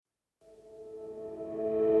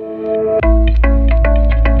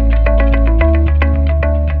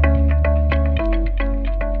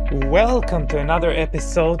Welcome to another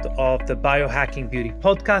episode of the Biohacking Beauty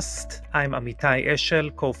Podcast. I'm Amitai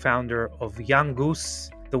Eshel, co-founder of Young Goose,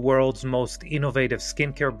 the world's most innovative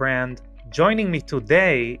skincare brand. Joining me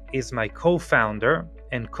today is my co-founder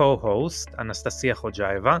and co-host, Anastasia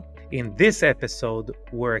Khojaeva. In this episode,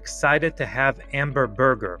 we're excited to have Amber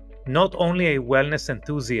Berger, not only a wellness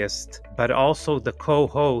enthusiast, but also the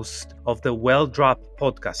co-host of the Well Drop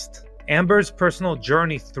podcast. Amber's personal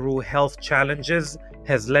journey through health challenges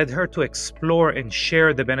has led her to explore and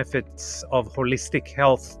share the benefits of holistic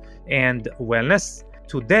health and wellness.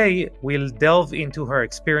 Today, we'll delve into her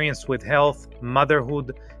experience with health,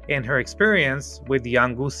 motherhood, and her experience with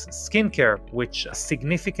Young Goose skincare, which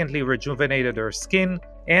significantly rejuvenated her skin.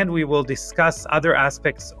 And we will discuss other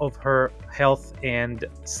aspects of her health and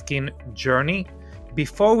skin journey.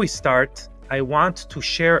 Before we start, I want to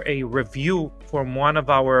share a review from one of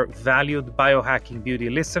our valued biohacking beauty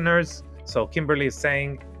listeners. So Kimberly is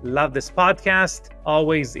saying, love this podcast,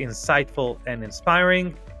 always insightful and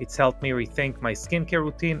inspiring. It's helped me rethink my skincare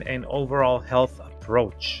routine and overall health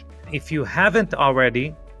approach. If you haven't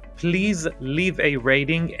already, please leave a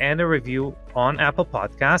rating and a review on Apple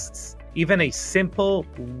Podcasts. Even a simple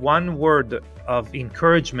one word of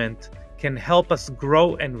encouragement can help us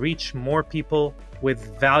grow and reach more people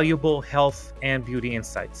with valuable health and beauty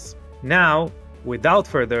insights. Now, without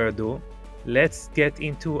further ado, let's get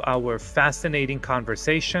into our fascinating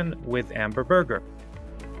conversation with Amber Berger.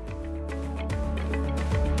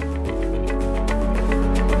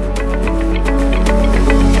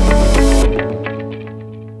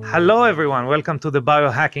 Hello, everyone. Welcome to the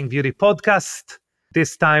Biohacking Beauty Podcast.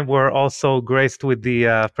 This time, we're also graced with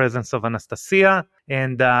the presence of Anastasia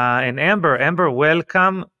and Amber. Amber,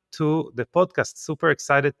 welcome to the podcast. Super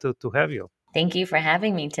excited to have you. Thank you for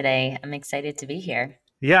having me today. I'm excited to be here.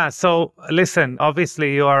 Yeah, so listen,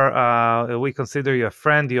 obviously you are, we consider you a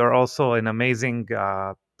friend. You're also an amazing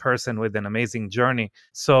person with an amazing journey.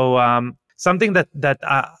 So something that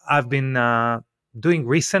I've been doing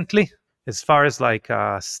recently, as far as like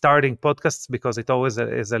starting podcasts, because it always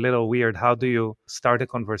is a little weird. How do you start a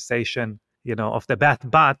conversation, off the bat?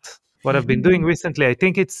 But what I've been doing recently, I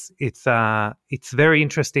think it's very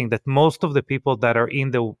interesting that most of the people that are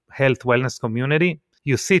in the health wellness community,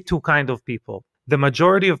 you see two kind of people. The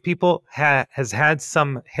majority of people has had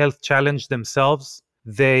some health challenge themselves.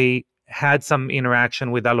 They had some interaction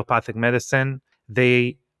with allopathic medicine.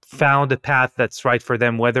 They found a path that's right for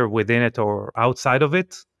them, whether within it or outside of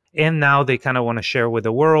it. And now they kind of want to share with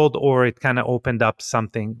the world, or it kind of opened up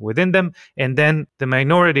something within them. And then the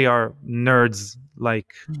minority are nerds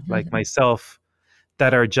like myself,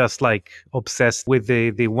 that are just like obsessed with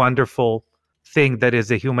the wonderful thing that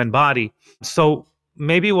is a human body. So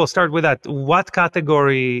maybe we'll start with that. What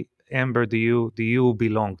category, Amber, do you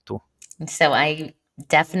belong to? So I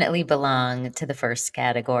definitely belong to the first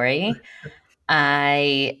category.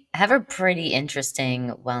 I have a pretty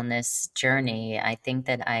interesting wellness journey. I think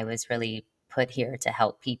that I was really put here to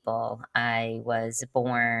help people. I was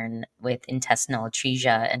born with intestinal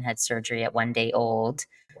atresia and had surgery at 1 day old,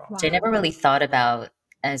 which I never really thought about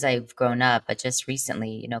as I've grown up, but just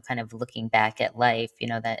recently, kind of looking back at life,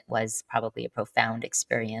 that was probably a profound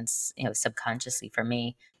experience, subconsciously for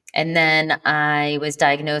me. And then I was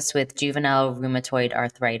diagnosed with juvenile rheumatoid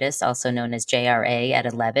arthritis, also known as JRA, at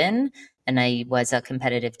 11. And I was a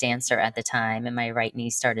competitive dancer at the time, and my right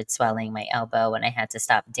knee started swelling, my elbow, and I had to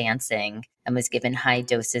stop dancing and was given high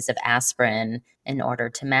doses of aspirin in order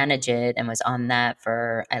to manage it, and was on that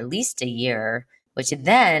for at least a year, which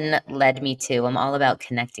then led me to, I'm all about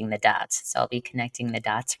connecting the dots. So I'll be connecting the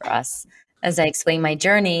dots for us. As I explain my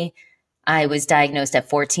journey, I was diagnosed at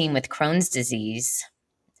 14 with Crohn's disease.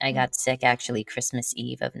 I got sick actually Christmas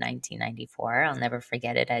Eve of 1994. I'll never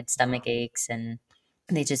forget it. I had stomach aches and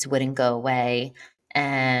they just wouldn't go away.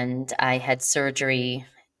 And I had surgery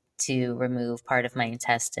to remove part of my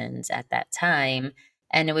intestines at that time.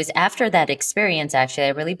 And it was after that experience, actually, I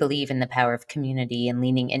really believe in the power of community and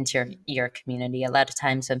leaning into your community. A lot of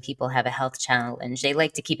times when people have a health challenge, they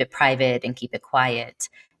like to keep it private and keep it quiet.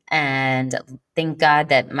 And thank God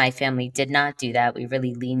that my family did not do that. We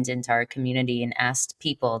really leaned into our community and asked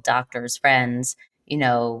people, doctors, friends,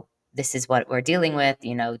 this is what we're dealing with. Do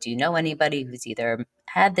you know anybody who's either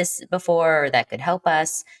had this before or that could help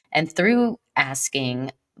us? And through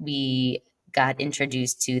asking, we got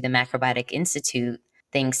introduced to the Macrobiotic Institute,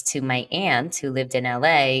 thanks to my aunt who lived in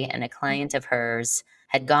LA, and a client of hers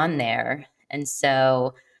had gone there. And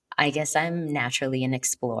so I guess I'm naturally an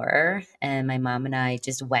explorer, and my mom and I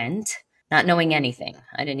just went not knowing anything.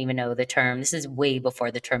 I didn't even know the term. This is way before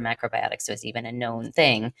the term macrobiotics was even a known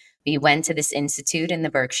thing. We went to this institute in the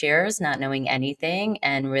Berkshires, not knowing anything,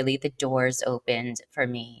 and really the doors opened for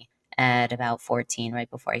me at about 14, right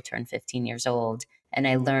before I turned 15 years old. And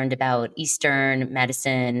I learned about Eastern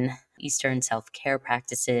medicine, Eastern self care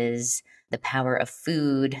practices, the power of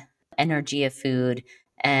food, energy of food.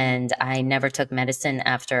 And I never took medicine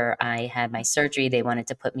after I had my surgery. They wanted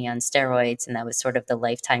to put me on steroids, and that was sort of the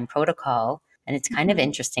lifetime protocol. And it's kind of Mhm.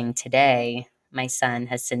 interesting today. My son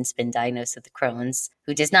has since been diagnosed with the Crohn's,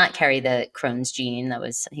 who does not carry the Crohn's gene.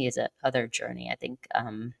 He has a other journey, I think,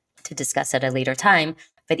 to discuss at a later time.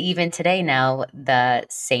 But even today, now the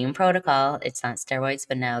same protocol, it's not steroids,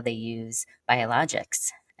 but now they use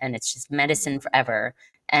biologics, and it's just medicine forever.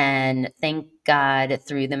 And thank God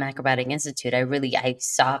through the Macrobiotic Institute, I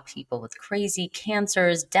saw people with crazy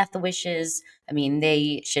cancers, death wishes. I mean,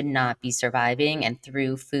 they should not be surviving. And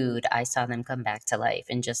through food, I saw them come back to life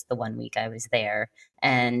in just the 1 week I was there.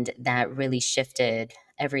 And that really shifted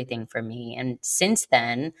everything for me. And since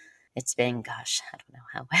then, it's been, gosh, I don't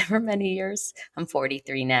know, however many years. I'm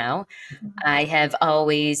 43 now. I have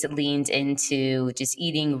always leaned into just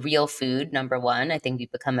eating real food, number one. I think we've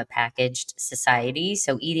become a packaged society.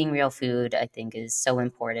 So, eating real food, I think, is so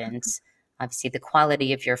important. Obviously, the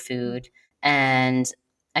quality of your food. And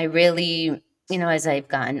I really, as I've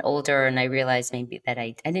gotten older and I realized maybe that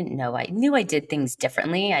I didn't know, I knew I did things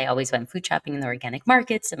differently. I always went food shopping in the organic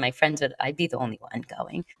markets, and my friends I'd be the only one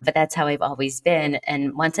going. But that's how I've always been.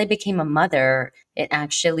 And once I became a mother, it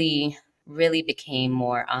actually really became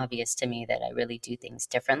more obvious to me that I really do things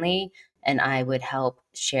differently, and I would help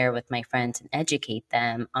share with my friends and educate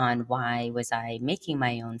them on why was I making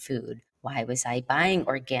my own food? Why was I buying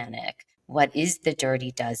organic? What is the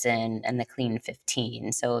dirty dozen and the clean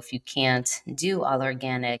 15? So if you can't do all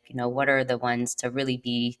organic, what are the ones to really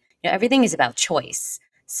be, everything is about choice.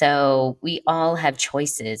 So we all have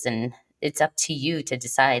choices, and it's up to you to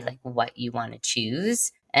decide like what you want to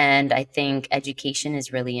choose. And I think education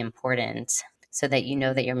is really important so that you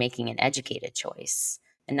know that you're making an educated choice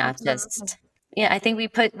and not Absolutely. just, yeah, I think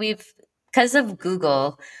because of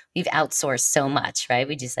Google, we've outsourced so much, right?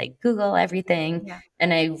 We just like Google everything. Yeah.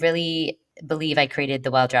 And I really believe I created the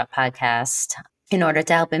Well Drop podcast in order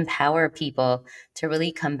to help empower people to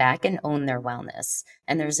really come back and own their wellness.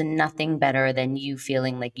 And there's nothing better than you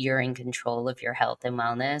feeling like you're in control of your health and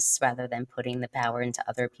wellness rather than putting the power into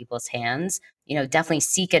other people's hands. Definitely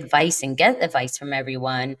seek advice and get advice from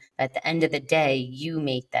everyone. But at the end of the day, you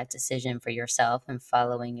make that decision for yourself, and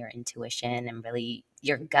following your intuition and really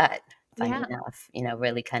your gut, funny Yeah. enough,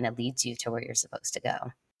 really kind of leads you to where you're supposed to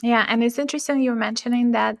go. Yeah, and it's interesting you're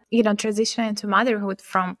mentioning that, transition into motherhood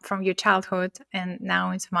from your childhood and now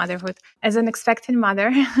into motherhood. As an expectant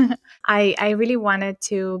mother, I really wanted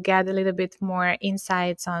to get a little bit more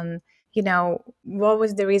insights on, what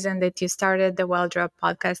was the reason that you started the Well Drop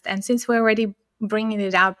podcast? And since we're already bringing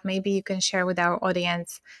it up, maybe you can share with our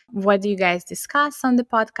audience, what do you guys discuss on the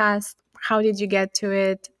podcast? How did you get to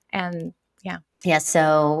it? And yeah. Yeah,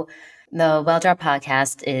 so the Well Drop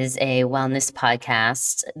podcast is a wellness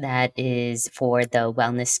podcast that is for the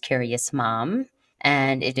wellness curious mom,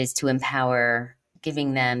 and it is to empower,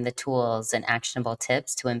 giving them the tools and actionable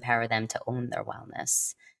tips to empower them to own their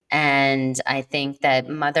wellness. And I think that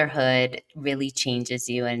motherhood really changes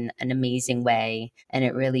you in an amazing way. And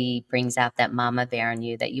it really brings out that mama bear in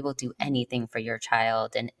you, that you will do anything for your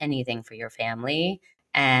child and anything for your family.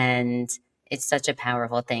 And it's such a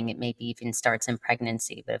powerful thing. It maybe even starts in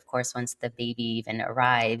pregnancy, but of course, once the baby even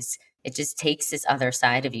arrives, it just takes this other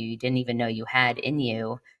side of you didn't even know you had in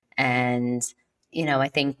you. And, I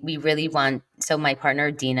think we really want, so my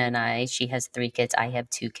partner, Dina, and she has 3 kids. I have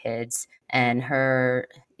 2 kids, and her,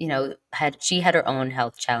 she had her own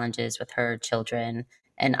health challenges with her children.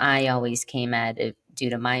 And I always came at it due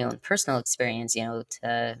to my own personal experience,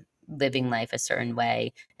 to living life a certain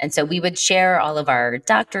way. And so we would share all of our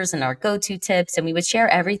doctors and our go-to tips, and we would share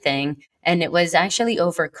everything. And it was actually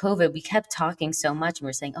over COVID, we kept talking so much, and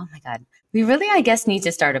we are saying, oh my God, we really, I guess, need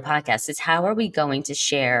to start a podcast. Is how are we going to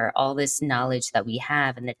share all this knowledge that we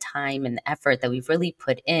have and the time and the effort that we've really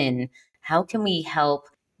put in? How can we help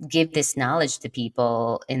give this knowledge to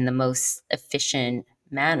people in the most efficient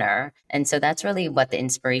manner? And so that's really what the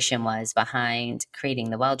inspiration was behind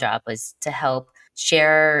creating the Well Drop, was to help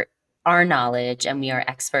share our knowledge, and we are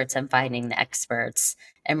experts on finding the experts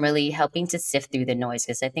and really helping to sift through the noise,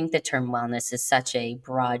 because I think the term wellness is such a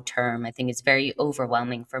broad term. I think it's very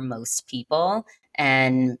overwhelming for most people.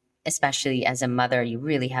 And especially as a mother, you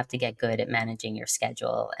really have to get good at managing your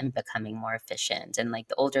schedule and becoming more efficient. And like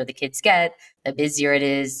the older the kids get, the busier it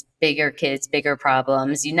is, bigger kids, bigger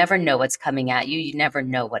problems. You never know what's coming at you. You never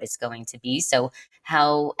know what it's going to be. So,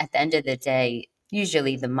 how at the end of the day,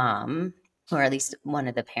 usually the mom, or at least one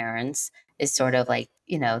of the parents, is sort of like,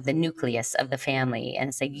 the nucleus of the family. And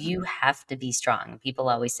it's like, you have to be strong. People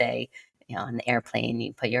always say, on the airplane,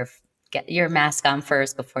 you get your mask on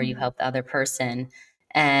first before you help the other person.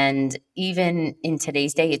 And even in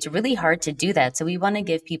today's day, it's really hard to do that. So we want to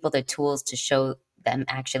give people the tools to show them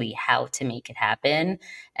actually how to make it happen.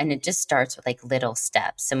 And it just starts with like little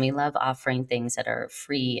steps. And we love offering things that are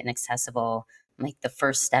free and accessible. Like the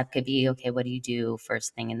first step could be, okay, what do you do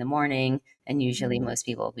first thing in the morning? And usually most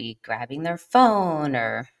people will be grabbing their phone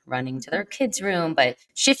or running to their kids' room, but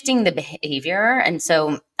shifting the behavior. And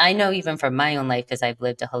so I know even from my own life, because I've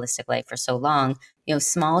lived a holistic life for so long,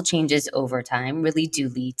 small changes over time really do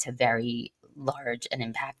lead to very large and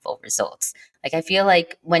impactful results. Like I feel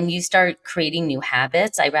like when you start creating new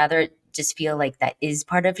habits, I rather just feel like that is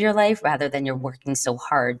part of your life rather than you're working so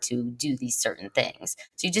hard to do these certain things.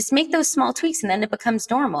 So you just make those small tweaks and then it becomes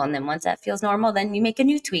normal. And then once that feels normal, then you make a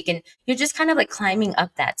new tweak and you're just kind of like climbing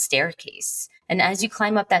up that staircase. And as you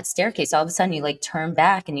climb up that staircase, all of a sudden you like turn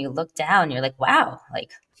back and you look down, you're like, wow,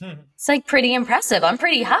 like it's like pretty impressive. I'm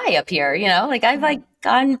pretty high up here, like I've like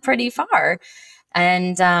gone pretty far.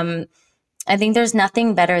 And I think there's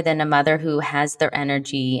nothing better than a mother who has their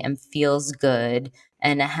energy and feels good.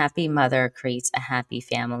 And a happy mother creates a happy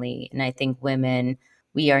family. And I think women,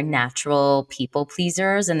 we are natural people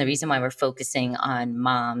pleasers. And the reason why we're focusing on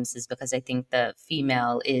moms is because I think the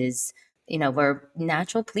female is, we're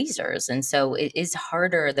natural pleasers. And so it is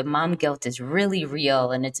harder. The mom guilt is really real.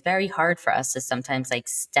 And it's very hard for us to sometimes like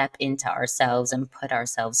step into ourselves and put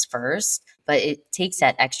ourselves first. But it takes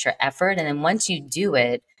that extra effort. And then once you do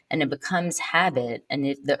it, and it becomes habit. And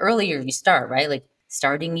the earlier you start, right? Like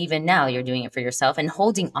starting even now, you're doing it for yourself and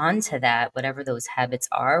holding on to that, whatever those habits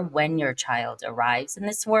are, when your child arrives in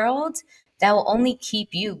this world, that will only keep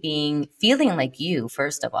you feeling like you,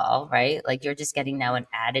 first of all, right? Like you're just getting now an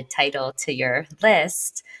added title to your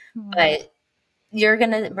list, but you're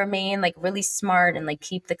going to remain like really smart and like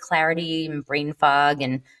keep the clarity and brain fog.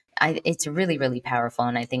 And it's really, really powerful.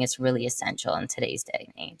 And I think it's really essential in today's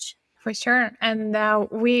day and age. For sure. And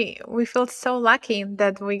we feel so lucky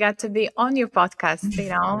that we got to be on your podcast,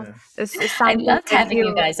 I loved having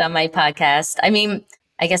you guys on my podcast. I mean,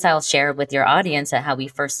 I guess I'll share with your audience that how we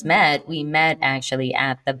first met. We met actually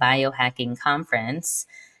at the biohacking conference.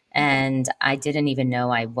 And I didn't even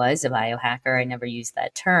know I was a biohacker. I never used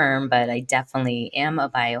that term, but I definitely am a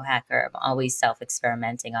biohacker. I'm always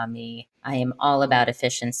self-experimenting on me. I am all about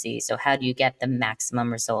efficiency. So how do you get the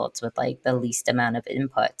maximum results with like the least amount of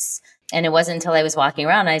inputs? And it wasn't until I was walking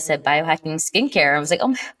around, I said biohacking skincare. I was like,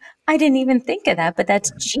 oh, I didn't even think of that, but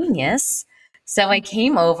that's genius. So I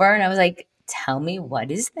came over and I was like, tell me,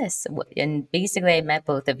 what is this? And basically I met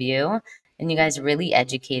both of you and you guys really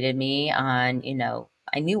educated me on,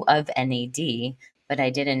 I knew of NAD, but I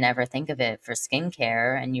didn't ever think of it for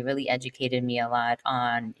skincare. And you really educated me a lot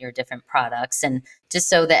on your different products. And just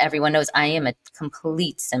so that everyone knows, I am a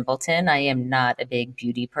complete simpleton. I am not a big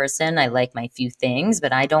beauty person. I like my few things,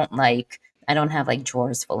 but I don't have like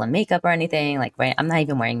drawers full of makeup or anything. Like, right, I'm not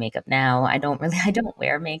even wearing makeup now. I don't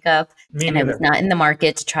wear makeup. And I was not in the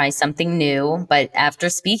market to try something new. But after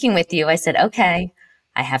speaking with you, I said, okay,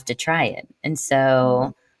 I have to try it. And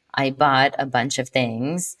so I bought a bunch of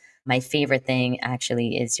things. My favorite thing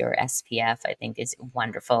actually is your SPF. I think is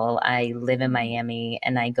wonderful. I live in Miami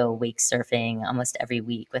and I go wake surfing almost every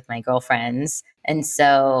week with my girlfriends. And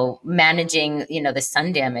so managing, the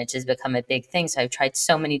sun damage has become a big thing. So I've tried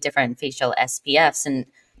so many different facial SPFs, and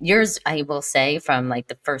yours, I will say, from like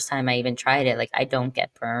the first time I even tried it, like I don't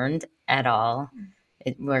get burned at all.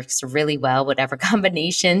 It works really well. Whatever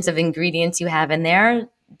combinations of ingredients you have in there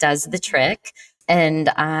does the trick. And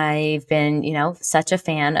I've been, such a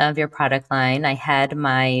fan of your product line. I had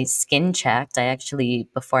my skin checked. I actually,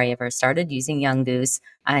 before I ever started using Young Goose,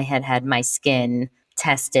 I had my skin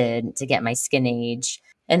tested to get my skin age.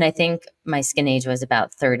 And I think my skin age was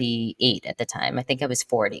about 38 at the time. I think I was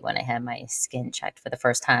 40 when I had my skin checked for the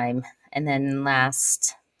first time. And then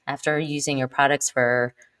after using your products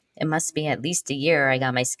for, it must be at least a year, I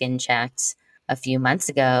got my skin checked a few months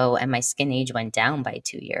ago and my skin age went down by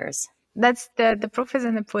 2 years. That's the proof is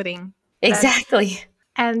in the pudding. Exactly.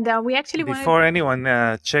 And we actually before anyone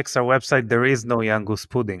checks our website, there is no Young Goose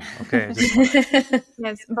pudding. Okay.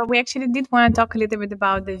 Yes, but we actually did want to talk a little bit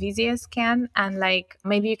about the VZS scan, and like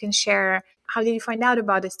maybe you can share how did you find out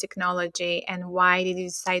about this technology, and why did you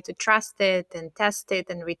decide to trust it and test it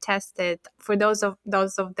and retest it for those of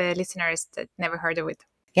the listeners that never heard of it?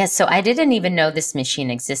 Yes, so I didn't even know this machine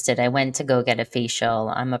existed. I went to go get a facial.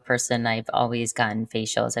 I'm a person, I've always gotten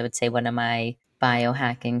facials. I would say one of my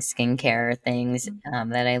biohacking skincare things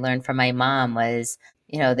that I learned from my mom was,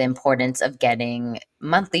 the importance of getting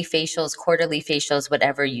monthly facials, quarterly facials,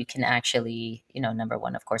 whatever you can actually, number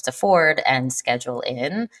one, of course, afford and schedule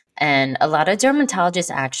in. And a lot of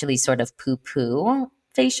dermatologists actually sort of poo poo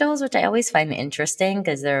facials, which I always find interesting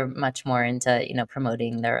because they're much more into,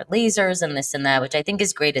 promoting their lasers and this and that, which I think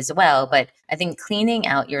is great as well. But I think cleaning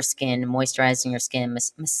out your skin, moisturizing your skin,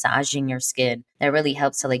 massaging your skin, that really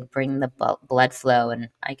helps to like bring the blood flow. And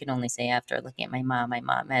I can only say after looking at my mom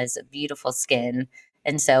has beautiful skin.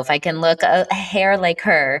 And so if I can look a hair like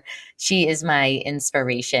her, she is my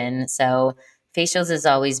inspiration. So facials has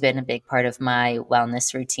always been a big part of my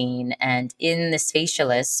wellness routine. And in this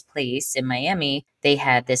facialist place in Miami, they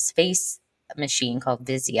had this face machine called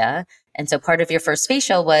Vizia. And so part of your first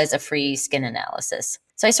facial was a free skin analysis.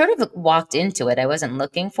 So I sort of walked into it. I wasn't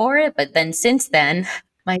looking for it. But then since then,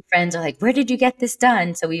 my friends are like, where did you get this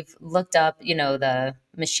done? So we've looked up, the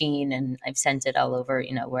machine, and I've sent it all over,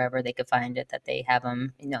 wherever they could find it, that they have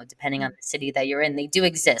them, depending on the city that you're in, they do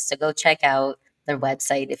exist. So go check out their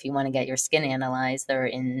website if you want to get your skin analyzed. They're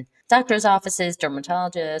in doctors' offices,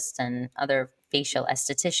 dermatologists, and other facial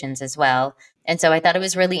estheticians as well. And so I thought it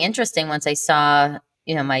was really interesting once I saw,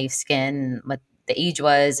 my skin, what the age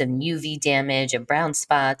was, and UV damage, and brown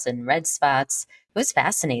spots and red spots. It was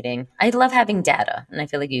fascinating. I love having data, and I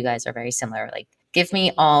feel like you guys are very similar. Like, give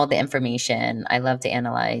me all the information. I love to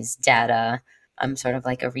analyze data. I'm sort of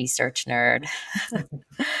like a research nerd.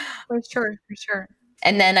 For sure, for sure.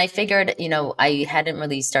 And then I figured, I hadn't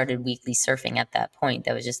really started weekly surfing at that point.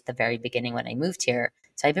 That was just the very beginning when I moved here.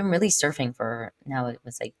 So I've been really surfing for now, it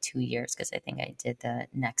was like 2 years, because I think I did the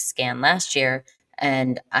next scan last year.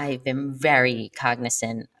 And I've been very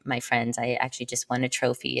cognizant. My friends, I actually just won a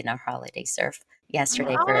trophy in our holiday surf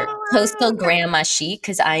yesterday for coastal grandma chic,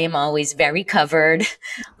 because I am always very covered.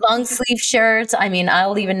 Long sleeve shirts. I mean,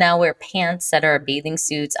 I'll even now wear pants that are bathing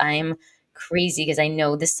suits. I'm crazy because I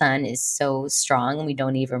know the sun is so strong and we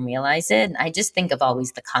don't even realize it. And I just think of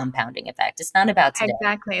always the compounding effect. It's not about today.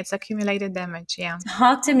 Exactly. It's accumulated damage. Yeah.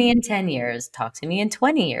 Talk to me in 10 years, talk to me in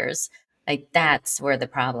 20 years. Like, that's where the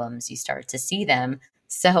problems, you start to see them.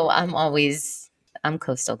 So I'm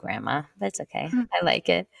coastal grandma. That's okay. I like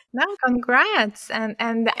it. No, congrats.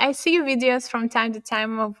 And I see your videos from time to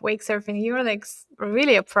time of wake surfing. You're like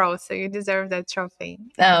really a pro, so you deserve that trophy.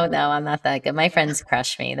 Oh, no, I'm not that good. My friends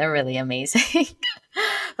crush me. They're really amazing.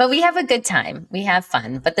 But we have a good time. We have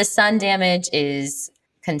fun. But the sun damage is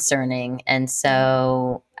concerning. And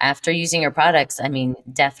so after using your products, I mean,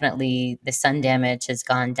 definitely the sun damage has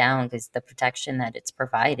gone down because the protection that it's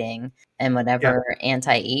providing and whatever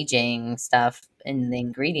anti-aging stuff in the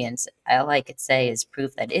ingredients, all I could say is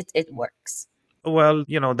proof that it works. Well,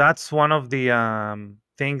 that's one of the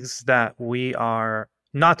things that we are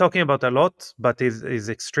not talking about a lot, but is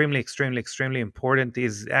extremely, extremely, extremely important.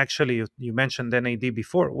 Is actually, you mentioned NAD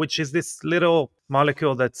before, which is this little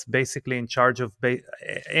molecule that's basically in charge of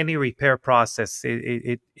any repair process.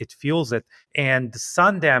 It fuels it, and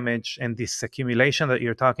sun damage and this accumulation that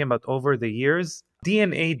you're talking about over the years.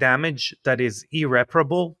 DNA damage that is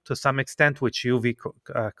irreparable to some extent, which UV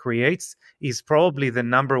creates, is probably the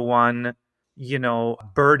number one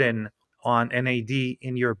burden on NAD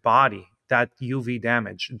in your body. That UV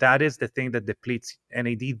damage, that is the thing that depletes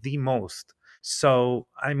NAD the most. So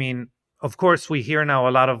I mean, of course, we hear now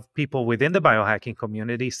a lot of people within the biohacking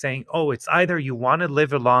community saying, oh, it's either you want to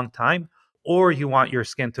live a long time or you want your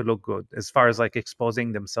skin to look good, as far as like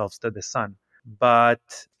exposing themselves to the sun. But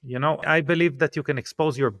I believe that you can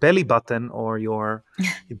expose your belly button or your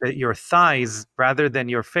thighs rather than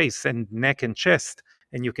your face and neck and chest,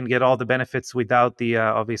 and you can get all the benefits without the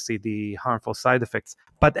obviously the harmful side effects.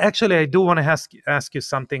 But actually, I do want to ask you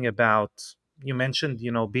something about. You mentioned,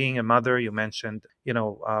 being a mother. You mentioned,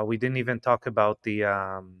 we didn't even talk about the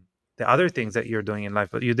other things that you're doing in life,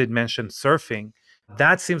 but you did mention surfing.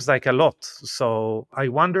 That seems like a lot. So I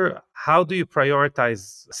wonder, how do you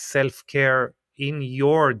prioritize self-care in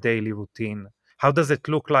your daily routine? How does it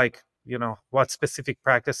look like? What specific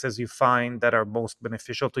practices you find that are most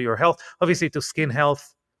beneficial to your health, obviously to skin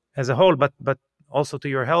health as a whole, but also to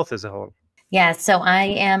your health as a whole. Yeah, so I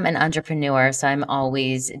am an entrepreneur, so I'm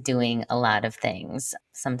always doing a lot of things.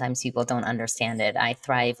 Sometimes people don't understand it. I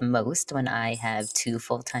thrive most when I have two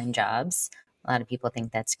full-time jobs. A lot of people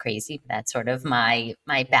think that's crazy, but that's sort of my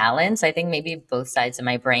balance. I think maybe both sides of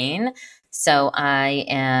my brain. So I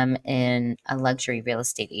am a luxury real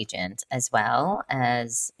estate agent as well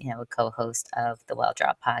as, a co-host of the Well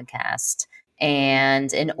Drop podcast.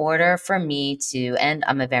 And in order for me to, and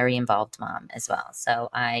I'm a very involved mom as well. So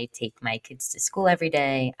I take my kids to school every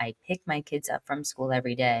day. I pick my kids up from school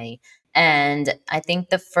every day. And I think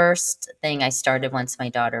the first thing I started once my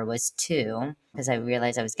daughter was 2, because I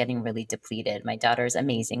realized I was getting really depleted. My daughter's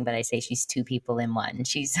amazing, but I say she's 2 people in one.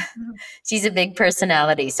 She's she's a big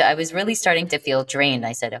personality. So I was really starting to feel drained.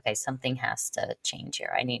 I said, okay, something has to change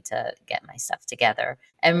here. I need to get my stuff together.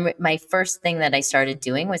 And my first thing that I started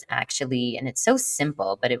doing was actually, and it's so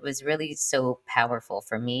simple, but it was really so powerful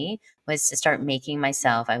for me, was to start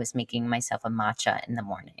I was making myself a matcha in the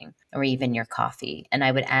morning or even your coffee. And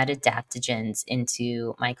I would add adaptogens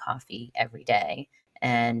into my coffee every day.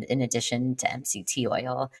 And in addition to MCT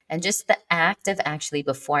oil, and just the act of actually,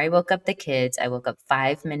 before I woke up the kids, I woke up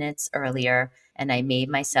 5 minutes earlier and I made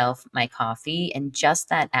myself my coffee. And just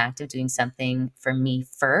that act of doing something for me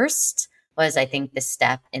first was, I think, the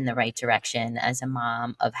step in the right direction as a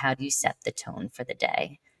mom of how do you set the tone for the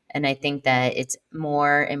day. And I think that it's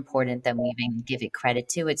more important than we even give it credit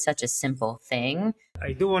to. It's such a simple thing.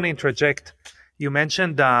 I do want to interject. You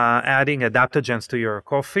mentioned adding adaptogens to your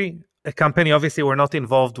coffee. A company obviously we're not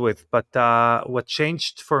involved with, but what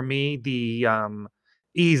changed for me the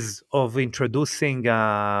ease of introducing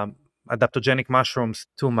adaptogenic mushrooms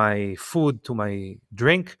to my food, to my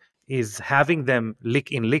drink, is having them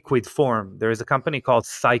in liquid form. There is a company called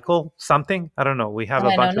Cycle something. I don't know. We have Oh,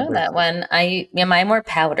 a I bunch don't of know them. that one. Mine were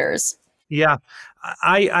powders. Yeah,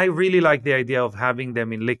 I really like the idea of having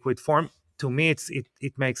them in liquid form. To me,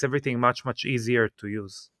 it makes everything much easier to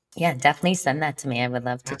use. Yeah, definitely send that to me. I would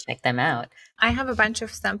love to check them out. I have a bunch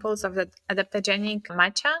of samples of the adaptogenic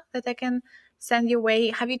matcha that I can send you away.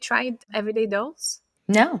 Have you tried Everyday Dose?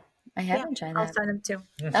 No, I Yeah, haven't tried I'll that. send them too.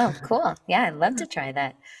 Oh, cool. Yeah, I'd love to try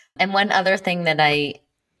that. And one other thing that I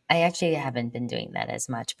actually haven't been doing that as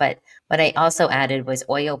much, but what I also added was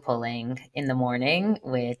oil pulling in the morning,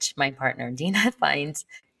 which my partner Dina finds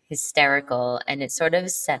hysterical. And it sort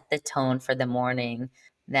of set the tone for the morning,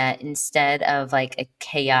 that instead of like a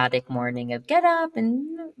chaotic morning of get up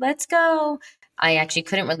and let's go, I actually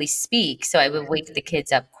couldn't really speak. So I would wake the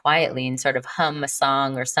kids up quietly and sort of hum a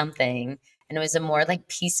song or something. And it was a more like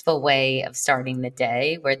peaceful way of starting the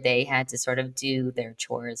day, where they had to sort of do their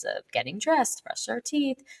chores of getting dressed, brush their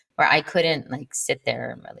teeth, where I couldn't like sit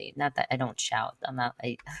there and really, not that I don't shout, I'm not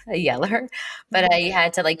a yeller, but I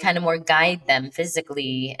had to like kind of more guide them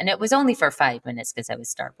physically. And it was only for 5 minutes because I would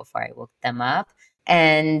start before I woke them up.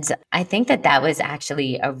 And I think that that was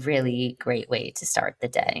actually a really great way to start the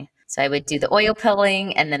day. So I would do the oil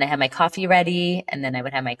pulling, and then I had my coffee ready, and then I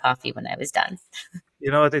would have my coffee when I was done.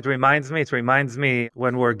 You know what it reminds me? It reminds me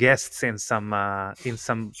when we're guests in some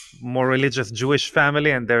more religious Jewish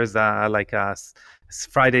family, and there's like a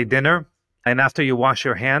Friday dinner, and after you wash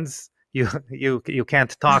your hands, you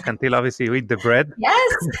can't talk until obviously you eat the bread.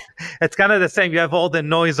 Yes. It's kind of the same. You have all the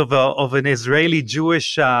noise of an Israeli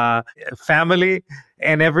Jewish family,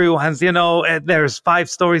 and everyone's, there's 5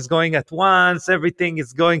 stories going at once. Everything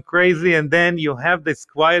is going crazy, and then you have this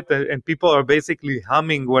quiet, and people are basically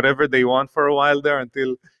humming whatever they want for a while there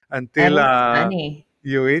until That until is uh, funny.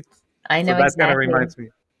 you eat. I So know that kind of exactly. reminds me.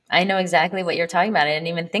 I know exactly what you're talking about. I didn't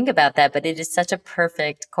even think about that, but it is such a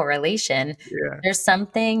perfect correlation. Yeah. There's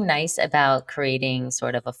something nice about creating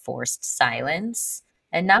sort of a forced silence,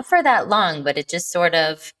 and not for that long, but it just sort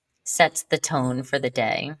of sets the tone for the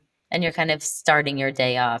day. And you're kind of starting your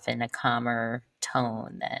day off in a calmer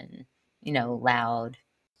tone than, loud.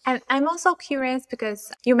 And I'm also curious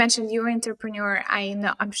because you mentioned you're an entrepreneur. I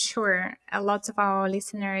know, I'm sure lots of our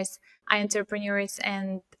listeners are entrepreneurs.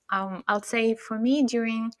 And I'll say for me,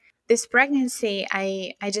 during this pregnancy,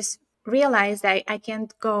 I just realized that I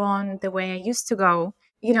can't go on the way I used to go.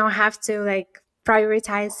 I have to like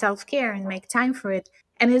prioritize self care and make time for it.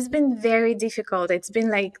 And it's been very difficult. It's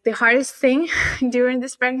been like the hardest thing during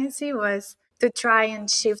this pregnancy was to try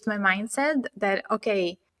and shift my mindset that,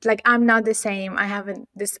 okay, like I'm not the same. I have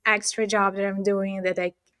this extra job that I'm doing that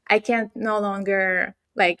I can't no longer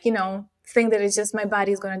like, think that it's just my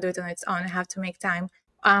body's going to do it on its own. I have to make time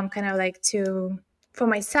kind of like to for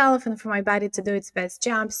myself and for my body to do its best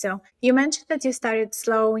job. So you mentioned that you started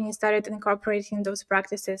slow and you started incorporating those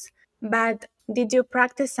practices, but did you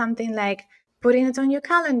practice something like putting it on your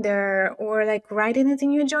calendar or like writing it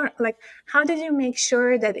in your journal? Like, how did you make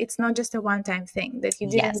sure that it's not just a one-time thing, that you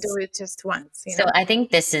didn't do Yes. it just once, So I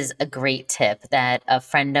think this is a great tip that a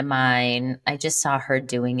friend of mine, I just saw her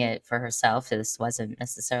doing it for herself. So this wasn't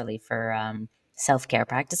necessarily for self-care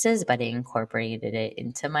practices, but I incorporated it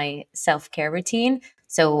into my self-care routine.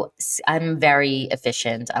 So I'm very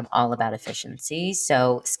efficient. I'm all about efficiency.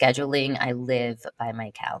 So scheduling, I live by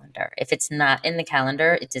my calendar. If it's not in the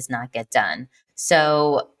calendar, it does not get done.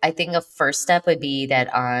 So I think a first step would be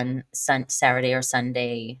that on Saturday or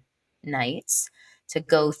Sunday nights, to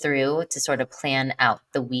go through to sort of plan out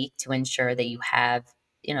the week to ensure that you have,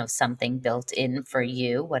 something built in for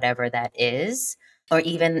you, whatever that is, or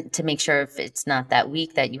even to make sure if it's not that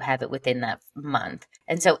week that you have it within that month.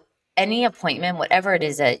 And so any appointment, whatever it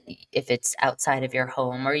is, that if it's outside of your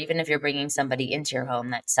home, or even if you're bringing somebody into your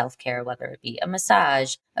home, that self-care, whether it be a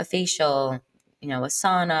massage, a facial, a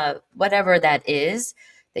sauna, whatever that is,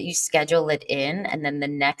 that you schedule it in. And then the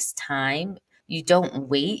next time, you don't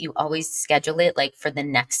wait, you always schedule it like for the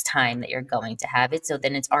next time that you're going to have it. So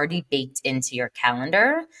then it's already baked into your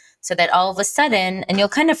calendar, so that all of a sudden, and you'll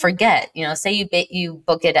kind of forget, say you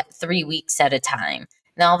book it at 3 weeks at a time.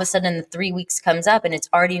 And all of a sudden the 3 weeks comes up and it's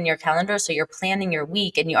already in your calendar. So you're planning your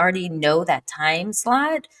week and you already know that time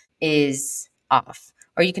slot is off.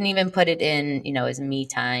 Or you can even put it in, as me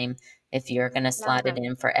time, if you're going to slot it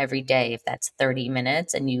in for every day, if that's 30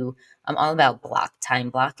 minutes. And I'm all about time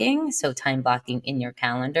blocking. So time blocking in your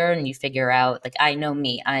calendar, and you figure out, like, I know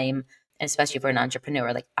me, especially for an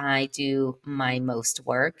entrepreneur, like I do my most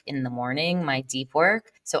work in the morning, my deep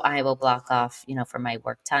work. So I will block off, for my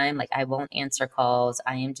work time. Like I won't answer calls.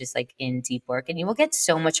 I am just like in deep work, and you will get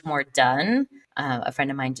so much more done. A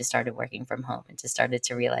friend of mine just started working from home and just started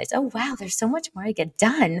to realize, oh, wow, there's so much more I get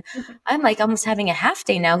done. I'm like almost having a half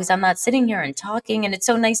day now because I'm not sitting here and talking. And it's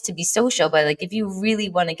so nice to be social. But like, if you really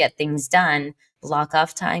want to get things done, block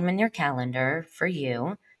off time in your calendar for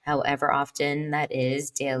you, however often that is,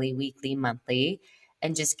 daily, weekly, monthly,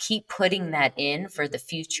 and just keep putting that in for the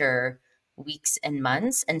future weeks and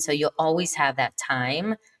months. And so you'll always have that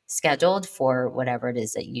time scheduled for whatever it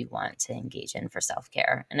is that you want to engage in for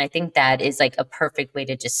self-care. And I think that is like a perfect way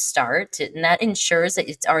to just start. And that ensures that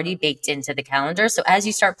it's already baked into the calendar. So as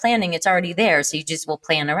you start planning, it's already there. So you just will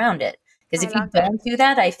plan around it. Because if you don't do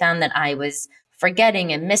that, I found that I was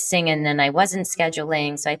forgetting and missing, and then I wasn't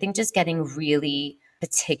scheduling. So I think just getting really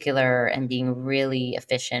particular and being really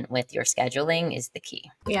efficient with your scheduling is the key.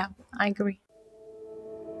 Yeah, I agree.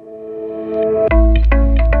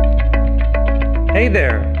 Hey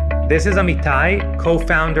there, this is Amitai,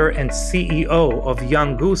 co-founder and CEO of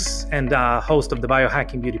Young Goose and host of the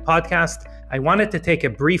Biohacking Beauty Podcast. I wanted to take a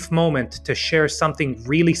brief moment to share something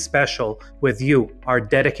really special with you, our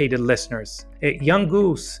dedicated listeners. At Young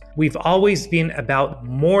Goose, we've always been about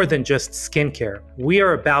more than just skincare. We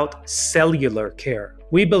are about cellular care.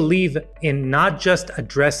 We believe in not just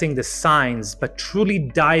addressing the signs, but truly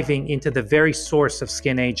diving into the very source of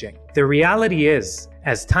skin aging. The reality is,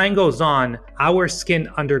 as time goes on, our skin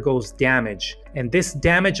undergoes damage, and this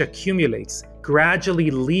damage accumulates,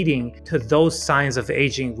 gradually leading to those signs of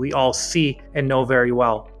aging we all see and know very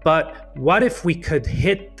well. But what if we could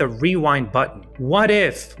hit the rewind button? What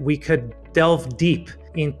if we could delve deep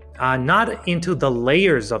not into the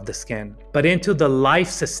layers of the skin, but into the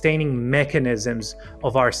life-sustaining mechanisms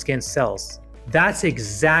of our skin cells? That's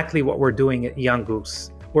exactly what we're doing at Young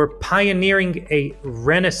Goose. We're pioneering a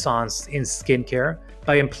renaissance in skincare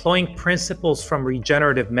by employing principles from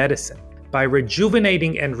regenerative medicine. By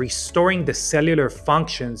rejuvenating and restoring the cellular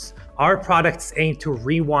functions, our products aim to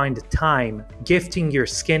rewind time, gifting your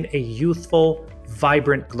skin a youthful,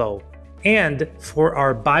 vibrant glow. And for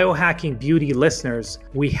our biohacking beauty listeners,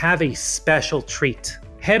 we have a special treat.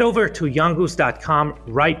 Head over to younggoose.com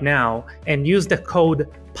right now and use the code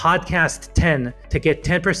podcast10 to get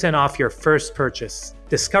 10% off your first purchase.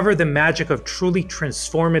 Discover the magic of truly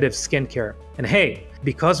transformative skincare. And hey,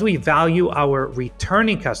 because we value our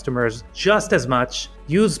returning customers just as much,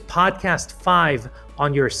 use podcast 5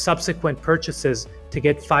 on your subsequent purchases to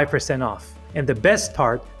get 5% off. And the best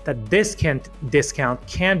part, that this discount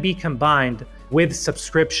can be combined with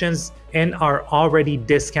subscriptions and our already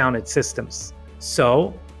discounted systems.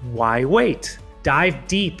 So why wait? Dive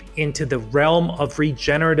deep into the realm of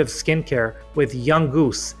regenerative skincare with Young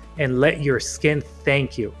Goose and let your skin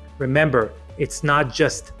thank you. Remember, it's not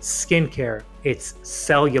just skincare, it's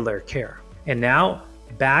cellular care. And now,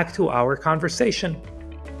 back to our conversation.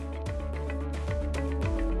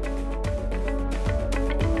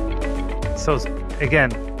 So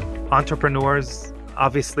again, entrepreneurs,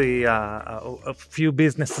 obviously a few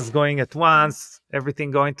businesses going at once, everything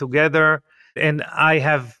going together. And I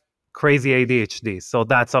have crazy ADHD. So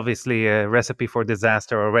that's obviously a recipe for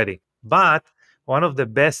disaster already. But one of the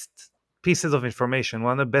best pieces of information,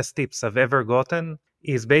 one of the best tips I've ever gotten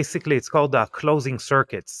is basically it's called closing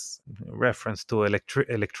circuits, reference to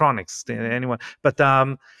electronics. Anyone, but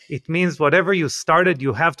it means whatever you started,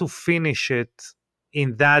 you have to finish it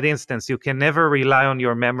in that instance. You can never rely on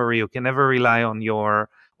your memory. You can never rely on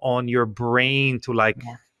your brain to like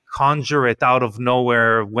Yeah. conjure it out of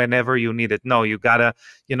nowhere whenever you need it. No, you gotta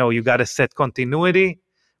set continuity,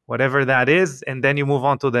 whatever that is, and then you move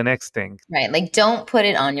on to the next thing. Right. Like, don't put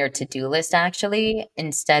it on your to-do list, actually.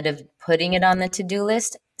 Instead of putting it on the to-do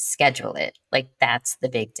list, schedule it. Like, that's the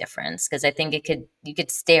big difference. Because I think you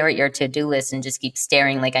could stare at your to-do list and just keep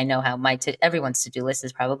staring. Like, I know how everyone's to-do list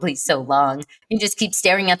is probably so long. You just keep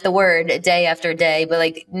staring at the word day after day. But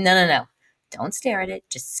like, no, no, no. Don't stare at it.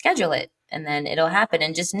 Just schedule it. And then it'll happen.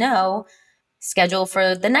 And just know, schedule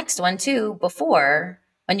for the next one too before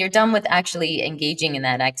when you're done with actually engaging in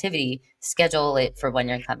that activity, schedule it for when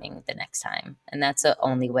you're coming the next time. And that's the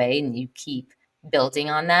only way. And you keep building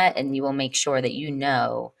on that and you will make sure that you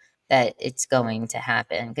know that it's going to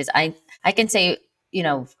happen. Because I can say,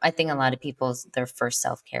 I think a lot of people's their first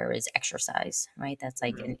self-care is exercise, right? That's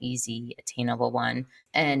like an easy, attainable one.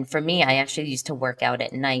 And for me, I actually used to work out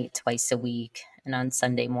at night twice a week. And on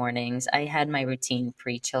Sunday mornings, I had my routine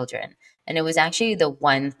pre-children. And it was actually the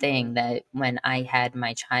one thing that when I had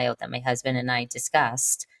my child that my husband and I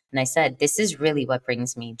discussed, and I said, this is really what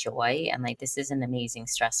brings me joy. And like, this is an amazing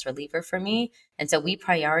stress reliever for me. And so we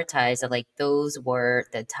prioritized that, like, those were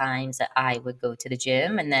the times that I would go to the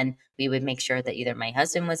gym. And then we would make sure that either my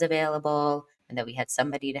husband was available and that we had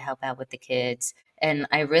somebody to help out with the kids. And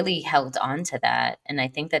I really held on to that. And I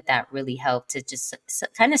think that that really helped to just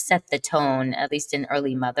kind of set the tone, at least in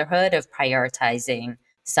early motherhood, of prioritizing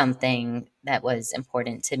something that was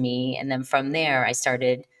important to me. And then from there, I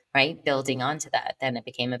started, right, building onto that. Then it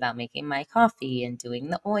became about making my coffee and doing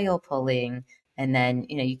the oil pulling. And then,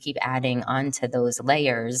 you keep adding onto those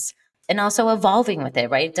layers and also evolving with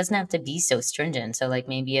it, right? It doesn't have to be so stringent. So, like,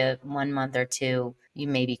 maybe a 1 month or two, you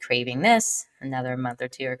may be craving this, another month or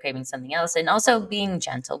two, you're craving something else. And also being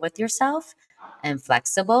gentle with yourself and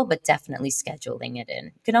flexible, but definitely scheduling it in.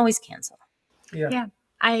 You can always cancel. Yeah,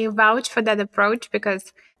 I vouch for that approach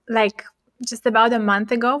because, like, just about a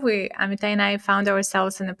month ago, Amita and I found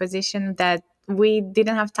ourselves in a position that we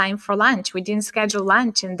didn't have time for lunch. We didn't schedule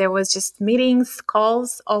lunch, and there was just meetings,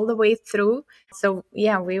 calls all the way through. So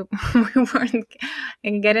yeah, we we weren't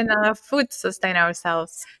getting enough food to sustain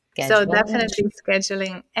ourselves. So definitely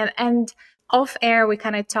scheduling and off air, we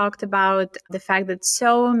kind of talked about the fact that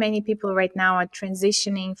so many people right now are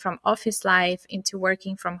transitioning from office life into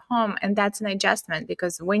working from home. And that's an adjustment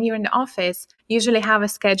because when you're in the office, you usually have a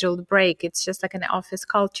scheduled break. It's just like an office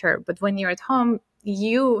culture. But when you're at home,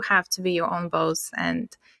 you have to be your own boss and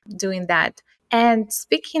doing that. And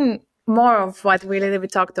speaking more of what we really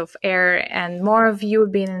talked off air and more of you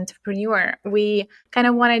being an entrepreneur, we kind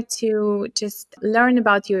of wanted to just learn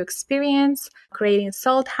about your experience creating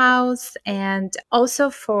Salt House, and also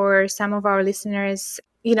for some of our listeners,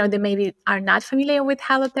 they maybe are not familiar with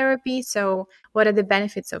halotherapy. So what are the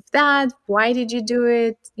benefits of that? Why did you do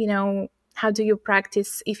it? How do you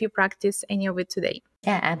practice, if you practice any of it today?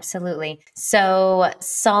 Yeah, absolutely. So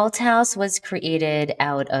Salt House was created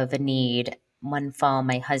out of a need. One fall,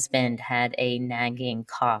 my husband had a nagging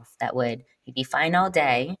cough he'd be fine all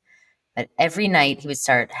day, but every night he would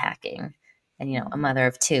start hacking. And, a mother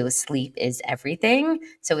of two, sleep is everything.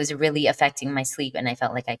 So it was really affecting my sleep and I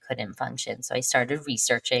felt like I couldn't function. So I started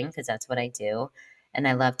researching because that's what I do. And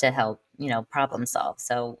I love to help, problem solve.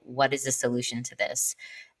 So what is the solution to this?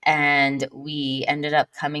 And we ended up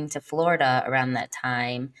coming to Florida around that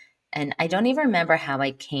time. And I don't even remember how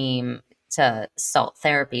I came to salt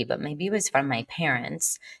therapy, but maybe it was from my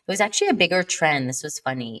parents. It was actually a bigger trend. This was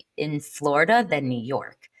funny in Florida than New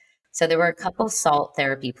York. So there were a couple salt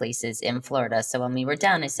therapy places in Florida. So when we were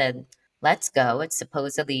down, I said, let's go. It's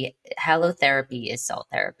supposedly halotherapy is salt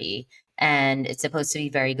therapy, and it's supposed to be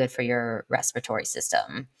very good for your respiratory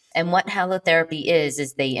system. And what halotherapy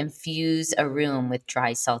is they infuse a room with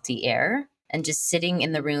dry, salty air, and just sitting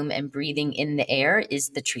in the room and breathing in the air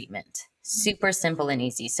is the treatment. Super simple and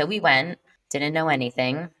easy. So we went, didn't know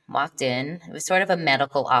anything, walked in. It was sort of a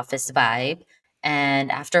medical office vibe.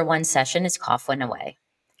 And after one session, his cough went away.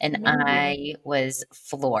 And I was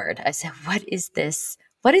floored. I said, what is this?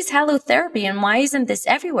 What is halotherapy and why isn't this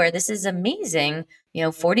everywhere? This is amazing.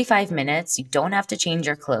 45 minutes, you don't have to change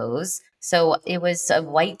your clothes. So it was a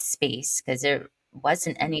white space because there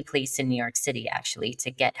wasn't any place in New York City actually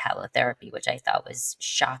to get halotherapy, which I thought was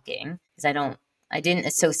shocking because I didn't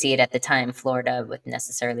associate at the time Florida with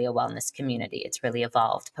necessarily a wellness community. It's really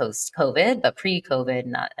evolved post COVID, but pre COVID,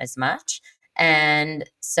 not as much. And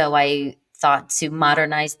so I thought to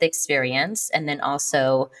modernize the experience and then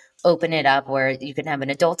also open it up where you can have an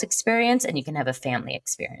adult experience and you can have a family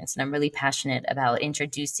experience. And I'm really passionate about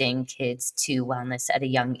introducing kids to wellness at a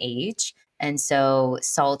young age. And so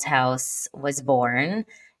Salt House was born,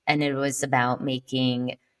 and it was about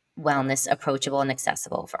making wellness approachable and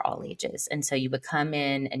accessible for all ages. And so you would come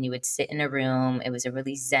in and you would sit in a room. It was a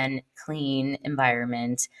really zen, clean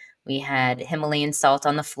environment. We had Himalayan salt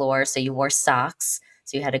on the floor, so you wore socks.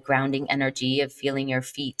 So you had a grounding energy of feeling your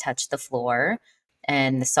feet touch the floor.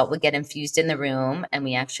 And the salt would get infused in the room. And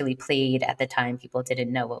we actually played at the time. People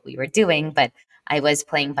didn't know what we were doing, but I was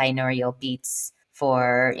playing binaural beats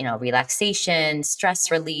for, relaxation,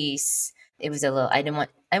 stress release. It was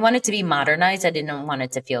I wanted to be modernized. I didn't want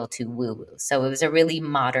it to feel too woo woo. So it was a really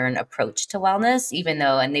modern approach to wellness, even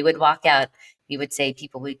though, and they would walk out, we would say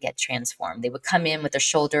people would get transformed. They would come in with their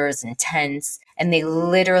shoulders intense and they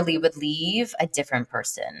literally would leave a different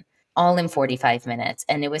person, all in 45 minutes.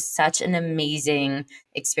 And it was such an amazing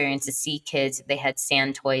experience to see kids. They had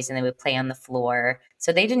sand toys and they would play on the floor.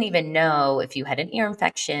 So they didn't even know if you had an ear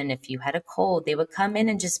infection, if you had a cold, they would come in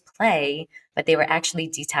and just play, but they were actually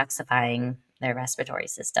detoxifying their respiratory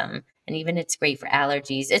system. And even it's great for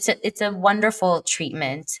allergies. It's a wonderful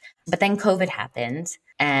treatment. But then COVID happened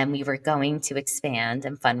and we were going to expand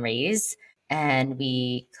and fundraise and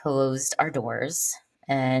we closed our doors.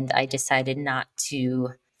 And I decided not to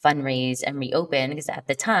fundraise and reopen because at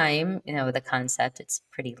the time, the concept, it's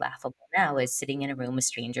pretty laughable now, is sitting in a room with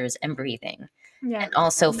strangers and breathing. Yeah, And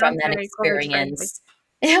also not from that very COVID friendly. experience,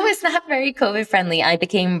 it was not very COVID friendly. I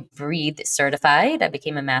became Breathe certified. I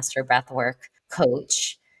became a master breathwork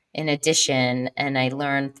coach in addition. And I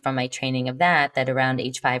learned from my training of that around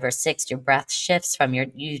age 5 or 6, your breath shifts from your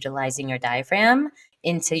utilizing your diaphragm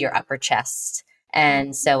into your upper chest.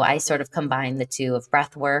 And so I sort of combined the two of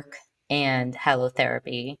breath work and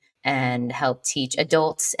halotherapy and help teach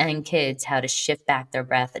adults and kids how to shift back their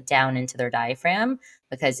breath down into their diaphragm.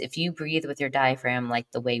 Because if you breathe with your diaphragm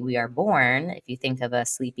like the way we are born, if you think of a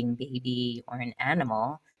sleeping baby or an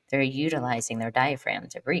animal, they're utilizing their diaphragm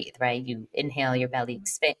to breathe, right? You inhale, your belly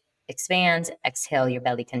expands, exhale, your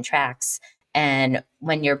belly contracts. And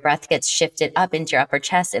when your breath gets shifted up into your upper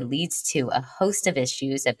chest, it leads to a host of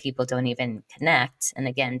issues that people don't even connect. And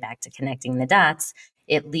again, back to connecting the dots,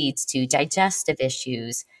 it leads to digestive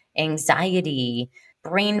issues, anxiety,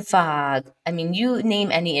 brain fog. I mean, you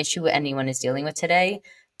name any issue anyone is dealing with today,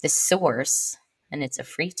 the source, and it's a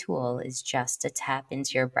free tool, is just to tap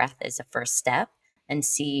into your breath as a first step and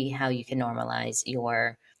see how you can normalize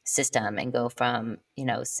your system and go from,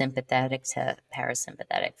 sympathetic to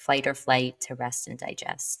parasympathetic, fight or flight to rest and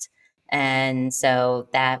digest. And so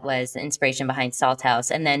that was the inspiration behind Salt House.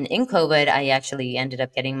 And then in COVID, I actually ended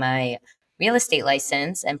up getting my real estate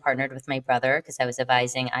license and partnered with my brother because I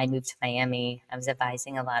moved to Miami. I was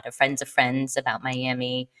advising a lot of friends about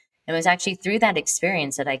Miami. It was actually through that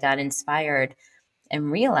experience that I got inspired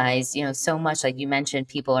and realized, so much, like you mentioned,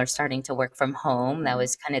 people are starting to work from home. That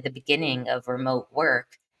was kind of the beginning of remote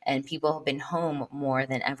work, and people have been home more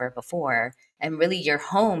than ever before. And really, your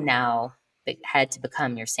home now had to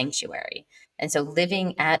become your sanctuary. And so,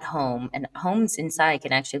 living at home, and homes inside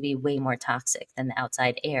can actually be way more toxic than the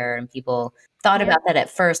outside air. And people thought about that at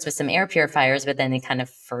first with some air purifiers, but then they kind of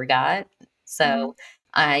forgot. So,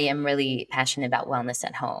 I am really passionate about wellness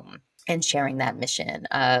at home and sharing that mission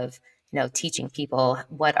of teaching people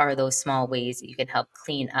what are those small ways that you can help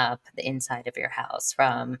clean up the inside of your house,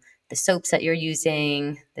 from the soaps that you're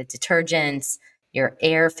using, the detergents, your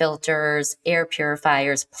air filters, air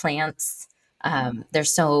purifiers, plants.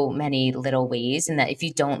 There's so many little ways, and that if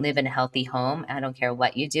you don't live in a healthy home, I don't care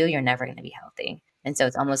what you do, you're never going to be healthy. And so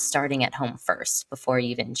it's almost starting at home first before you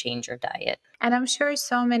even change your diet. And I'm sure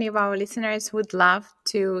so many of our listeners would love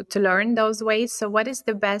to learn those ways. So what is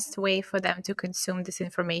the best way for them to consume this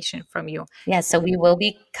information from you? Yeah, so we will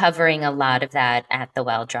be covering a lot of that at the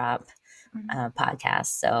Well Drop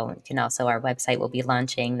podcast. So you can also, our website will be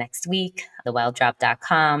launching next week,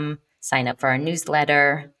 thewelldrop.com. Sign up for our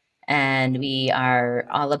newsletter. And we are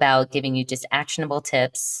all about giving you just actionable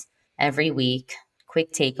tips every week,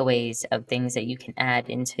 quick takeaways of things that you can add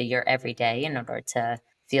into your everyday in order to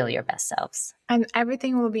feel your best selves. And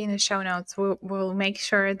everything will be in the show notes. We'll make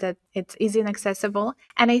sure that it's easy and accessible.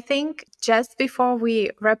 And I think just before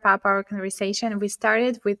we wrap up our conversation, we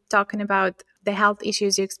started with talking about the health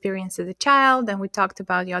issues you experienced as a child, and we talked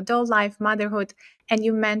about your adult life, motherhood, and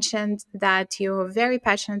you mentioned that you're very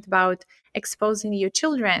passionate about exposing your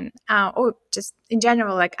children, or just in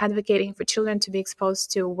general, like advocating for children to be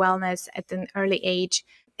exposed to wellness at an early age.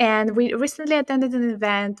 And we recently attended an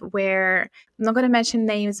event where, I'm not going to mention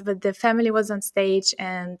names, but the family was on stage,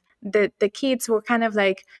 and the kids were kind of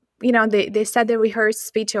like, they said the rehearsed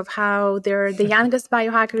speech of how they're the youngest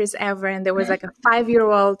biohackers ever. And there was like a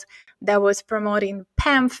 5-year-old that was promoting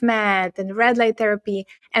PAMFMET and red light therapy.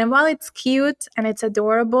 And while it's cute and it's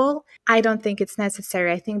adorable, I don't think it's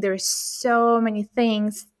necessary. I think there's so many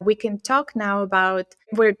things we can talk now about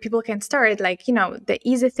where people can start. Like, the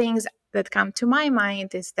easy things that come to my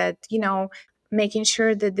mind is that, making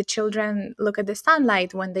sure that the children look at the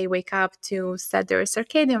sunlight when they wake up to set their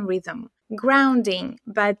circadian rhythm, grounding.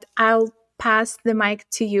 But I'll pass the mic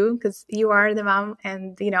to you because you are the mom,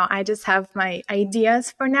 and I just have my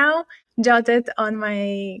ideas for now jotted on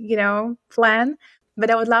my plan, but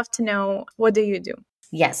I would love to know, what do you do?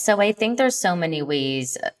 Yes. So I think there's so many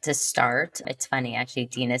ways to start. It's funny, actually,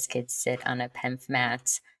 Dina's kids sit on a PEMF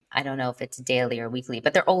mat. I don't know if it's daily or weekly,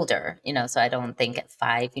 but they're older, so I don't think at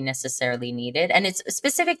 5 you necessarily need it. And it's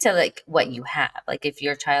specific to like what you have. Like if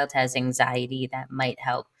your child has anxiety, that might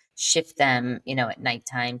help shift them, at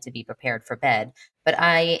nighttime to be prepared for bed. But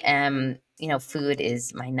I am, food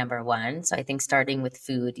is my number one. So I think starting with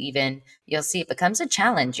food, even you'll see it becomes a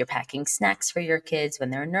challenge. You're packing snacks for your kids when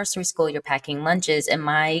they're in nursery school, you're packing lunches, and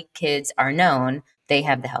my kids are known, they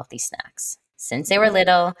have the healthy snacks. Since they were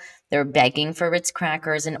little, they're begging for Ritz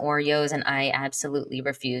crackers and Oreos, and I absolutely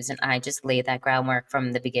refuse. And I just lay that groundwork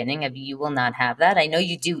from the beginning of, you will not have that. I know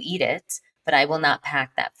you do eat it, but I will not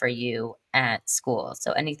pack that for you at school.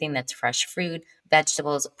 So anything that's fresh fruit,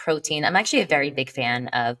 vegetables, protein. I'm actually a very big fan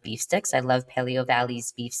of beef sticks. I love Paleo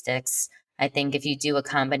Valley's beef sticks. I think if you do a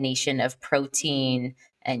combination of protein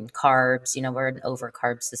and carbs, we're an over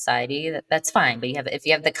carb society, that's fine. But if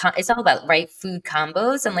you have it's all about right food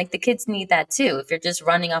combos, and like the kids need that too. If you're just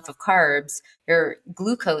running off of carbs, your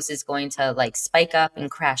glucose is going to like spike up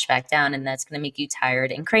and crash back down, and that's going to make you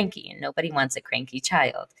tired and cranky, and nobody wants a cranky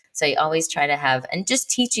child. So you always try to have, and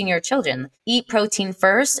just teaching your children, eat protein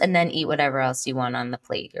first and then eat whatever else you want on the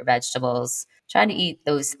plate, your vegetables. Try to eat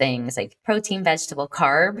those things like protein, vegetable,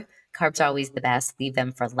 carb. Carbs are always the best. Leave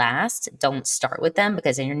them for last. Don't start with them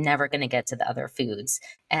because then you're never going to get to the other foods.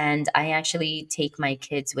 And I actually take my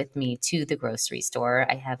kids with me to the grocery store.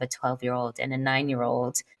 I have a 12-year-old and a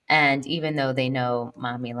 9-year-old. And even though they know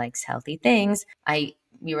mommy likes healthy things,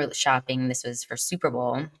 we were shopping. This was for Super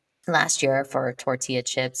Bowl last year for tortilla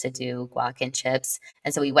chips to do guac and chips.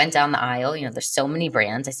 And so we went down the aisle. There's so many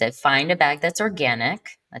brands. I said, find a bag that's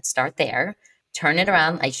organic. Let's start there. Turn it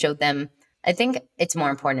around. I showed them. I think it's more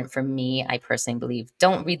important for me, I personally believe,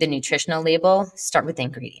 don't read the nutritional label, start with the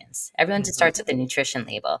ingredients. Everyone just starts with the nutrition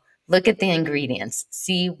label. Look at the ingredients,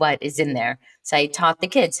 see what is in there. So I taught the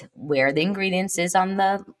kids where the ingredients is on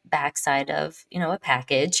the backside of, a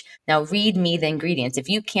package. Now read me the ingredients. If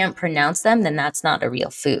you can't pronounce them, then that's not a real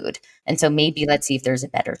food. And so maybe let's see if there's a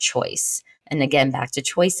better choice. And again, back to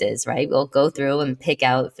choices, right? We'll go through and pick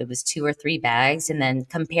out if it was 2 or 3 bags and then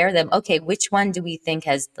compare them. Okay, which one do we think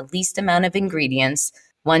has the least amount of ingredients,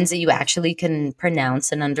 ones that you actually can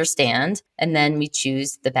pronounce and understand? And then we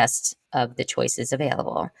choose the best of the choices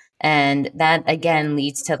available. And that again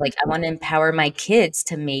leads to I want to empower my kids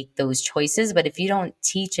to make those choices. But if you don't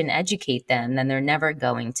teach and educate them, then they're never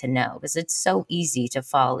going to know, because it's so easy to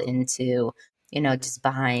fall into, just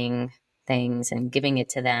buying things and giving it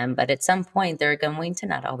to them. But at some point, they're going to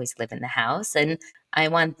not always live in the house. And I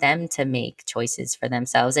want them to make choices for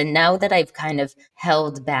themselves. And now that I've kind of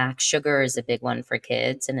held back, sugar is a big one for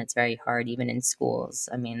kids, and it's very hard even in schools.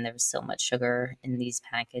 I mean, there's so much sugar in these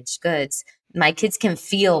packaged goods. My kids can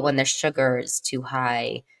feel when their sugar is too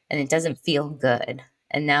high and it doesn't feel good.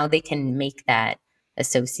 And now they can make that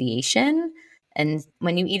association. And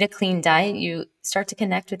when you eat a clean diet, you start to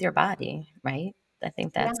connect with your body, right? I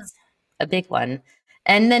think that's a big one.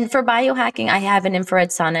 And then for biohacking, I have an infrared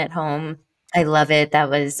sauna at home. I love it.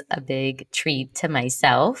 That was a big treat to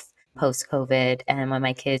myself post-COVID. And when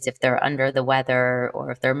my kids, if they're under the weather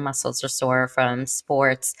or if their muscles are sore from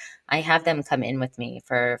sports, I have them come in with me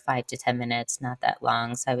for 5 to 10 minutes, not that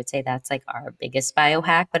long. So I would say that's our biggest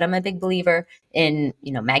biohack. But I'm a big believer in,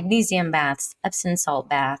 magnesium baths, Epsom salt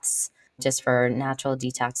baths, just for natural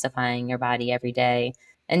detoxifying your body every day.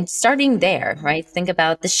 And starting there, right? Think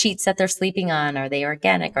about the sheets that they're sleeping on. Are they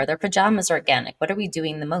organic? Are their pajamas organic? What are we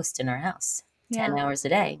doing the most in our house? 10 hours a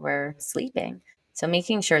day, we're sleeping. So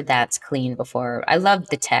making sure that's clean before. I love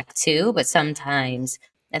the tech too, but sometimes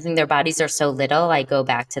I think their bodies are so little. I go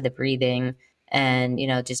back to the breathing. and,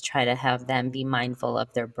 just try to have them be mindful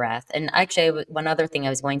of their breath. And actually, one other thing I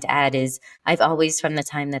was going to add is I've always, from the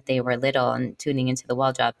time that they were little, and tuning into the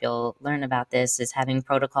Well Job, you'll learn about this, is having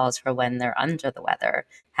protocols for when they're under the weather.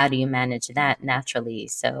 How do you manage that naturally?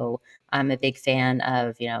 So I'm a big fan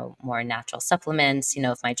of, more natural supplements.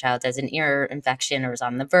 If my child has an ear infection or is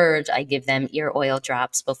on the verge, I give them ear oil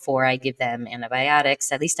drops before I give them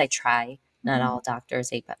antibiotics. At least I try. Not all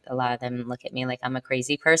doctors, a lot of them look at me like I'm a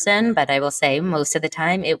crazy person, but I will say most of the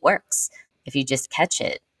time it works if you just catch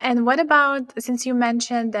it. And what about, since you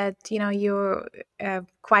mentioned that, you're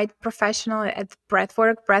quite professional at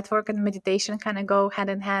breathwork and meditation kind of go hand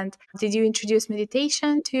in hand. Did you introduce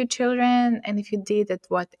meditation to your children? And if you did, at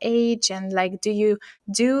what age? And do you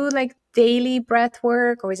do daily breath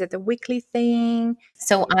work, or is it a weekly thing?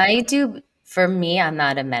 So for me, I'm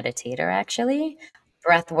not a meditator actually.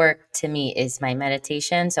 Breath work to me is my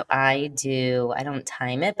meditation. So I don't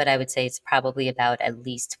time it, but I would say it's probably about at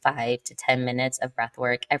least 5 to 10 minutes of breath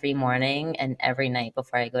work every morning and every night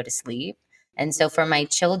before I go to sleep. And so for my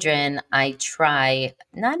children, I try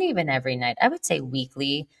not even every night, I would say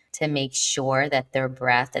weekly, to make sure that their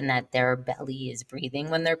breath and that their belly is breathing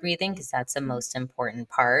when they're breathing, because that's the most important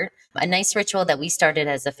part. A nice ritual that we started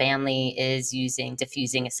as a family is using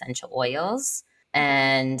diffusing essential oils.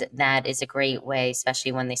 And that is a great way,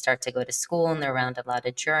 especially when they start to go to school and they're around a lot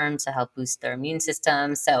of germs, to help boost their immune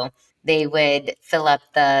system. So they would fill up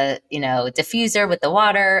the, diffuser with the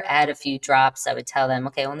water, add a few drops. I would tell them,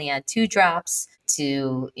 okay, only add 2 drops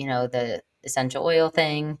to, the essential oil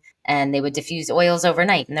thing. And they would diffuse oils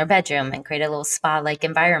overnight in their bedroom and create a little spa-like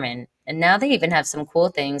environment. And now they even have some cool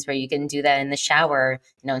things where you can do that in the shower,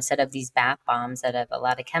 instead of these bath bombs that have a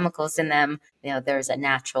lot of chemicals in them. There's a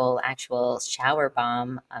actual shower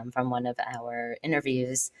bomb from one of our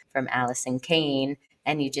interviews from Allison Kane.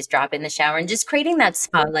 And you just drop in the shower, and just creating that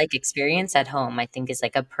spa-like experience at home, I think, is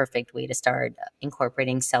like a perfect way to start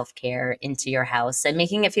incorporating self-care into your house and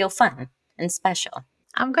making it feel fun and special.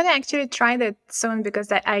 I'm going to actually try that soon,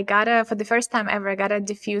 because I got for the first time ever, I got a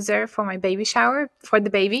diffuser for my baby shower, for the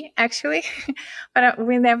baby, actually. But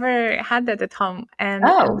we never had that at home. And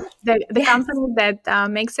the yes. company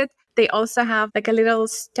that makes it, they also have a little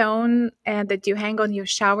stone that you hang on your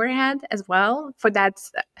shower head as well for that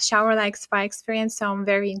shower-like spa experience. So I'm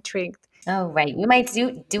very intrigued. Oh, right. We might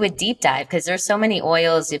do a deep dive, because there's so many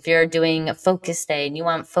oils. If you're doing a focus day and you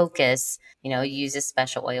want focus, use a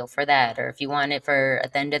special oil for that. Or if you want it for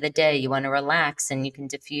at the end of the day, you want to relax, and you can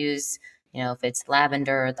diffuse, if it's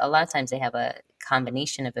lavender, a lot of times they have a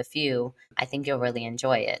combination of a few. I think you'll really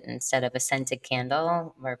enjoy it. Instead of a scented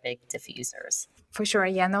candle, we're big diffusers. For sure.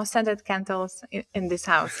 Yeah, no scented candles in this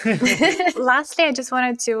house. Lastly, I just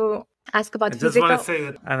wanted to ask about physical. I just want to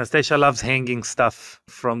say that Anastasia loves hanging stuff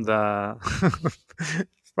from the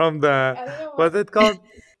what's it called?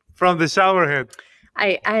 From the shower head.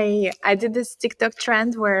 I did this TikTok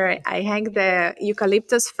trend where I hang the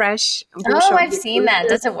eucalyptus fresh. Oh, I've seen that.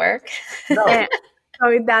 Does it work? No. No,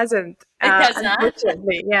 it doesn't. It does not?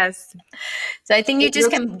 Unfortunately, yes. So I think you just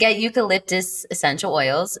can get eucalyptus essential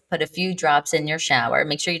oils, put a few drops in your shower,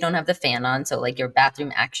 make sure you don't have the fan on, so your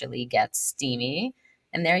bathroom actually gets steamy,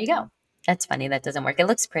 and there you go. That's funny. That doesn't work. It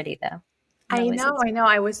looks pretty, though. I know.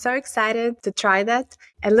 I was so excited to try that.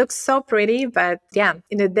 It looks so pretty, but yeah,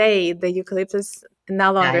 in a day, the eucalyptus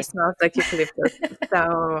no longer smells like eucalyptus.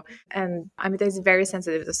 So, and Amita is very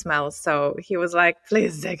sensitive to smells. So he was like,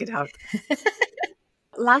 please take it out.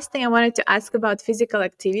 Last thing I wanted to ask about physical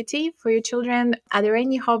activity for your children. Are there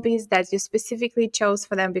any hobbies that you specifically chose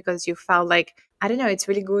for them because you felt like, I don't know, it's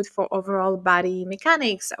really good for overall body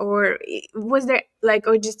mechanics? Or was there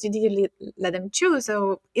or just did you let them choose?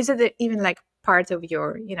 Or is it even part of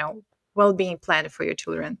your, well-being plan for your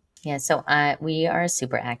children? Yeah, so we are a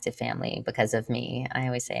super active family because of me. I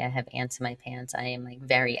always say I have ants in my pants. I am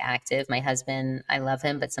very active. My husband, I love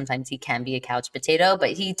him, but sometimes he can be a couch potato,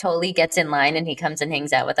 but he totally gets in line and he comes and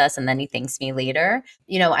hangs out with us, and then he thanks me later.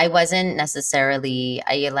 I wasn't necessarily,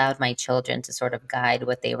 I allowed my children to sort of guide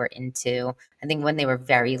what they were into. I think when they were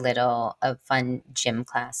very little, a fun gym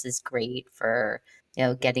class is great for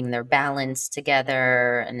getting their balance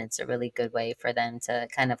together. And it's a really good way for them to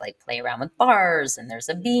kind of play around with bars, and there's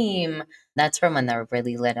a beam. That's from when they're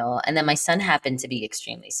really little. And then my son happened to be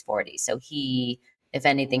extremely sporty. So if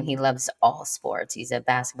anything, he loves all sports. He's a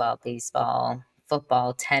basketball, baseball,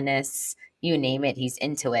 football, tennis, you name it, he's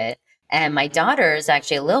into it. And my daughter is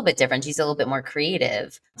actually a little bit different. She's a little bit more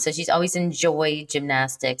creative. So she's always enjoyed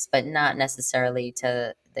gymnastics, but not necessarily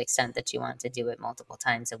to the extent that she wants to do it multiple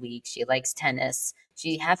times a week. She likes tennis.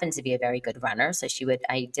 She happened to be a very good runner. So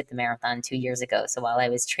I did the marathon 2 years ago. So while I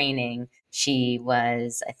was training, she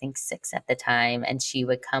was, I think, 6 at the time. And she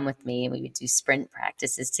would come with me and we would do sprint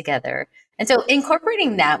practices together. And so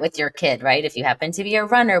incorporating that with your kid, right? If you happen to be a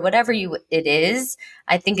runner, whatever it is,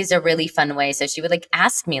 I think is a really fun way. So she would like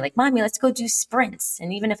ask me, like, Mommy, let's go do sprints.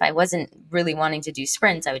 And even if I wasn't really wanting to do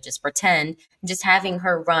sprints, I would just pretend. Just having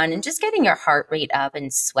her run and just getting your heart rate up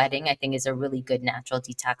and sweating, I think is a really good natural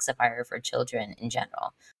detoxifier for children in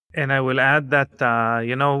general. And I will add that,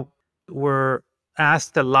 we're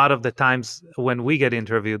asked a lot of the times when we get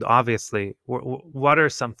interviewed, obviously, what are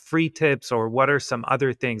some free tips or what are some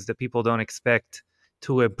other things that people don't expect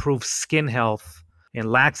to improve skin health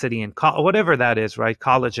and laxity and whatever that is, right?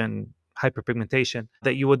 Collagen, hyperpigmentation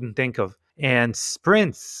that you wouldn't think of. And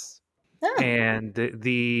sprints Oh, and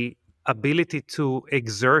the ability to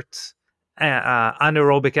exert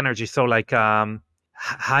anaerobic energy. So, like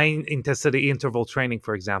high intensity interval training,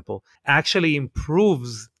 for example, actually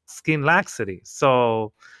improves skin laxity.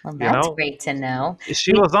 So, well, you that's know, great to know.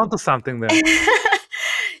 she was onto something there.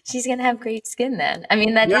 She's gonna have great skin then. I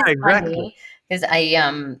mean, that Yeah, is exactly. funny because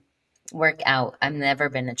I work out. I've never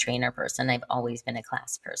been a trainer person. I've always been a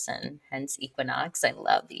class person. Hence Equinox. I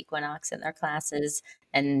love Equinox in their classes,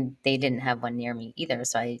 and they didn't have one near me either.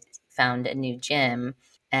 So I found a new gym.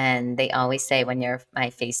 And they always say when my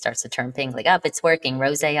face starts to turn pink, like, up, it's working,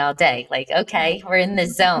 rose all day. Like, okay, we're in the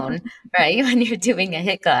zone, right? When you're doing a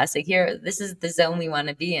hit class, like here, this is the zone we want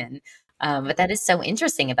to be in. But that is so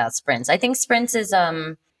interesting about sprints. I think sprints is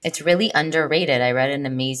it's really underrated. I read an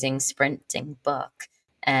amazing sprinting book,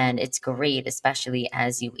 and it's great, especially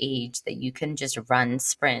as you age, that you can just run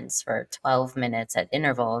sprints for 12 minutes at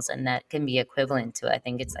intervals, and that can be equivalent to, I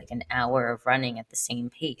think it's like an hour of running at the same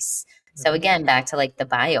pace. So Mhm. again, back to like the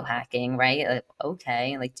biohacking, right? Like,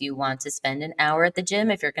 okay, like, do you want to spend an hour at the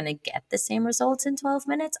gym if you're going to get the same results in 12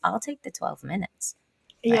 minutes? I'll take the 12 minutes,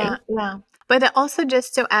 right? Yeah, yeah. But also,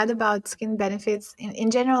 just to add about skin benefits,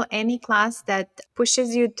 in general, any class that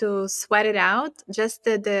pushes you to sweat it out, just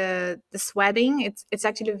the sweating, it's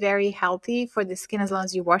actually very healthy for the skin as long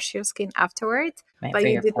as you wash your skin afterwards. Right, But for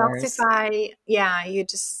you your pores. detoxify, yeah, you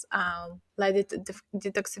just let the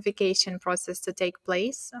detoxification process to take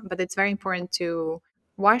place. But it's very important to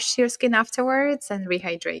wash your skin afterwards and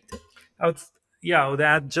rehydrate. I would, yeah, I would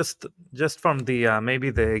add just from the maybe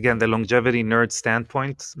the again the longevity nerd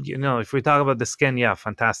standpoint. If we talk about the skin, yeah,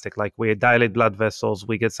 fantastic. Like we dilate blood vessels,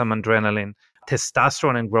 we get some adrenaline,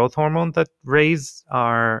 testosterone, and growth hormone that raise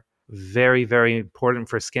are very very important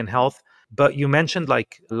for skin health. But you mentioned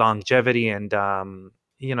like longevity and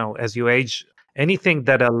as you age, anything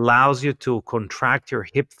that allows you to contract your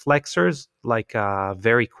hip flexors like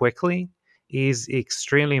very quickly is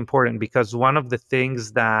extremely important because one of the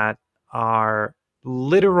things that are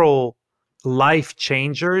literal life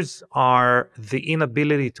changers are the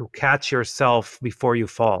inability to catch yourself before you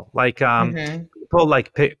fall. Like Hmm. people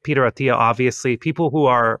like Peter Attia, obviously, people who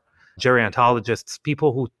are gerontologists,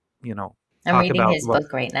 people who I'm talk reading about his what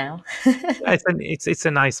book right now. it's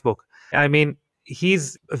a nice book. I mean,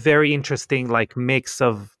 he's a very interesting like mix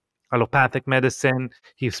of allopathic medicine.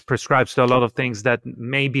 He prescribes to a lot of things that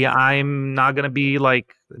maybe I'm not gonna be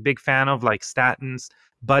like a big fan of, like statins.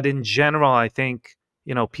 But in general, I think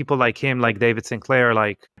people like him, like David Sinclair,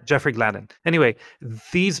 like Jeffrey Gladden. Anyway,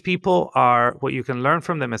 these people are what you can learn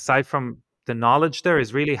from them. Aside from the knowledge, there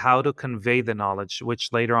is really how to convey the knowledge.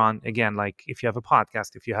 Which later on, again, like if you have a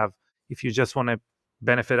podcast, if you just want to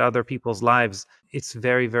benefit other people's lives, it's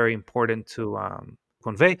very very important to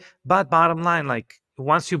convey. But bottom line, like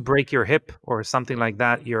once you break your hip or something like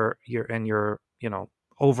that, you're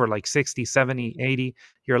over like 60, 70, 80,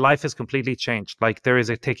 your life is completely changed. Like there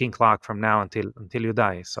is a ticking clock from now until you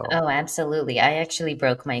die. So Oh, absolutely. I actually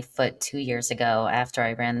broke my foot 2 years ago after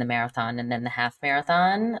I ran the marathon and then the half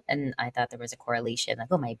marathon. And I thought there was a correlation. Like,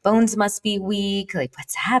 oh, my bones must be weak. Like,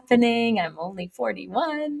 what's happening? I'm only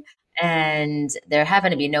 41. And there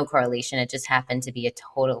happened to be no correlation. It just happened to be a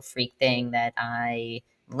total freak thing that I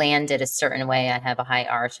landed a certain way. I have a high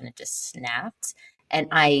arch and it just snapped. And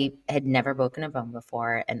I had never broken a bone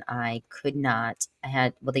before. And I could not,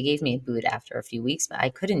 well, they gave me a boot after a few weeks, but I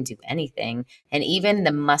couldn't do anything. And even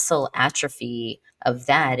the muscle atrophy of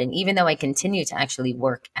that, and even though I continue to actually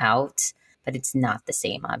work out, but it's not the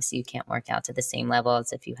same. Obviously, you can't work out to the same level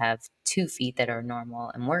as if you have 2 feet that are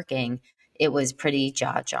normal and working. It was pretty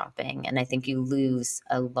jaw dropping. And I think you lose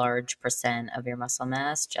a large percent of your muscle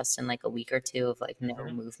mass just in like a week or two of like no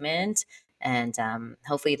mhm. movement. And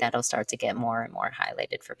hopefully that'll start to get more and more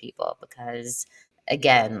highlighted for people, because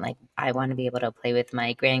again, like, I want to be able to play with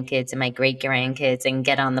my grandkids and my great grandkids and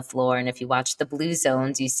get on the floor. And if you watch the blue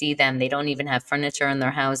zones, you see them, they don't even have furniture in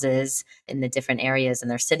their houses in the different areas, and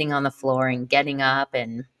they're sitting on the floor and getting up,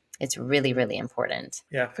 and it's really, really important.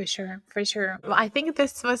 Yeah. For sure, for sure. Well, I think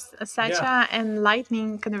this was such Yeah. a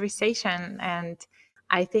enlightening conversation, and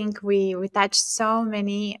I think we touched so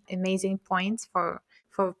many amazing points for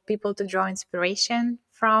people to draw inspiration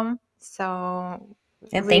from. So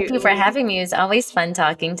And thank you for having me. It was always fun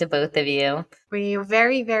talking to both of you. we're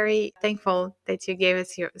very, very thankful that you gave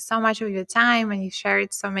us so much of your time and you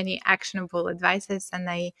shared so many actionable advices. And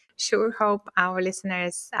I sure hope our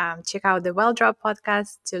listeners check out the Well Drop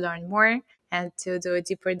podcast to learn more and to do a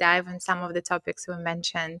deeper dive on some of the topics we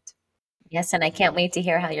mentioned. Yes, and I can't wait to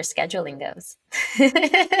hear how your scheduling goes.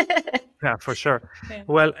 Yeah, for sure. Yeah.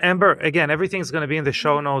 Well, Amber, again, everything's going to be in the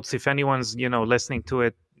show notes. If anyone's, listening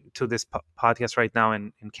to this podcast right now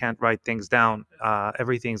and can't write things down,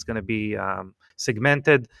 everything's going to be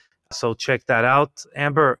segmented. So check that out.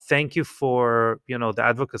 Amber, thank you for, the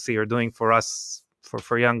advocacy you're doing for us,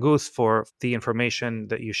 for Young Goose, for the information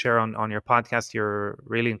that you share on your podcast. You're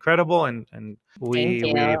really incredible. And Thank we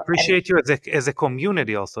you. appreciate you as a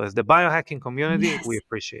community also, as the biohacking community. Yes. We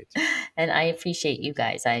appreciate you. And I appreciate you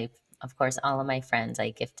guys. Of course, all of my friends, I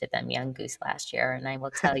gifted them Young Goose last year, and I will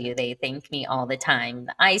tell you, they thank me all the time.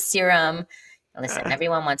 The eye serum. Listen,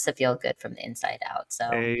 everyone wants to feel good from the inside out. So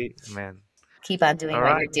Amen. keep on doing All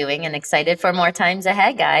what right. you're doing, and excited for more times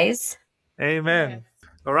ahead, guys. Amen.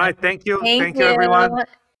 All right. Thank you. Thank you, everyone.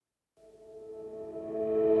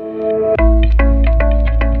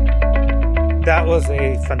 That was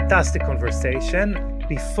a fantastic conversation.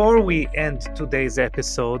 Before we end today's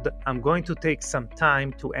episode, I'm going to take some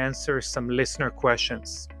time to answer some listener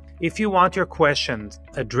questions. If you want your questions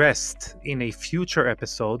addressed in a future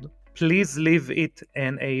episode, please leave it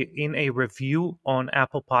in a review on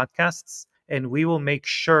Apple Podcasts, and we will make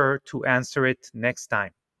sure to answer it next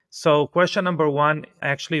time. So question number one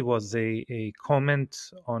actually was a comment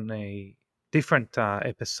on a different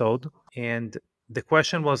episode, and the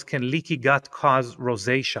question was, can leaky gut cause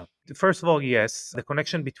rosacea? First of all, yes, the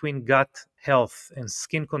connection between gut health and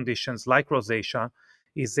skin conditions like rosacea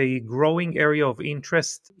is a growing area of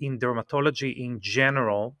interest in dermatology in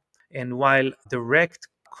general. And while direct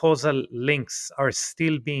causal links are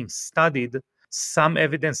still being studied, some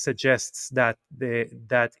evidence suggests that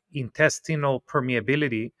that intestinal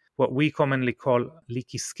permeability, what we commonly call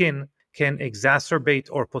leaky skin, can exacerbate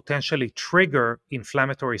or potentially trigger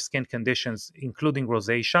inflammatory skin conditions, including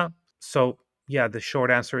rosacea. So, yeah, the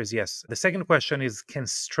short answer is yes. The second question is, can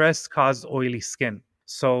stress cause oily skin?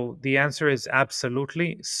 So, the answer is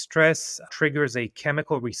absolutely. Stress triggers a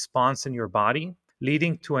chemical response in your body,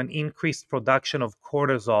 leading to an increased production of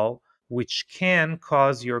cortisol, which can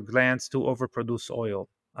cause your glands to overproduce oil,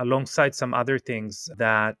 alongside some other things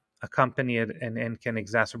that accompany it and can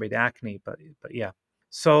exacerbate acne. But yeah.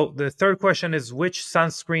 So the third question is, which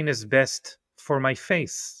sunscreen is best for my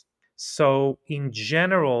face? So in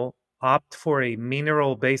general, opt for a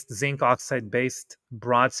mineral-based, zinc oxide-based,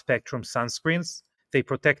 broad-spectrum sunscreens. They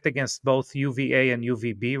protect against both UVA and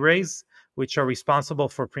UVB rays, which are responsible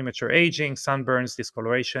for premature aging, sunburns,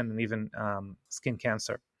 discoloration, and even skin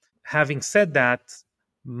cancer. Having said that,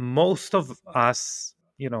 most of us,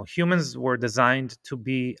 humans were designed to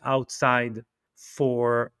be outside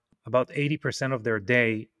for about 80% of their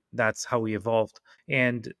day. That's how we evolved.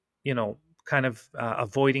 And, kind of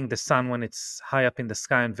avoiding the sun when it's high up in the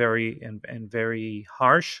sky and very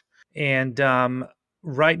harsh. And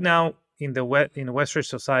right now in Western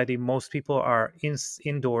society, most people are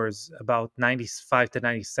indoors about 95 to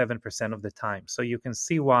 97% of the time. So you can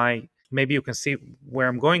see why. Maybe you can see where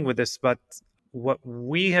I'm going with this, but what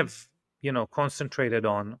we have, concentrated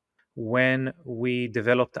on when we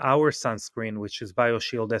developed our sunscreen, which is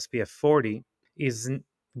BioShield SPF 40, is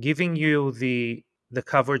giving you the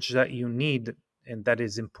coverage that you need and that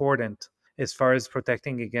is important as far as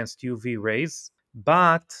protecting against UV rays.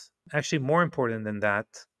 But actually, more important than that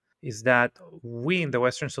is that we in the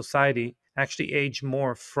Western society actually age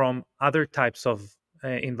more from other types of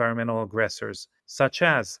environmental aggressors, such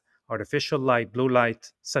as artificial light, blue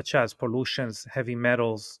light, such as pollutions, heavy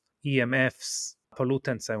metals, EMFs,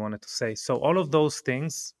 pollutants, I wanted to say. So all of those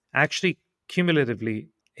things actually cumulatively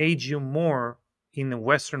age you more in the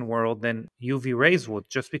Western world than UV rays would,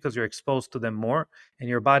 just because you're exposed to them more and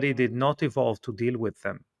your body did not evolve to deal with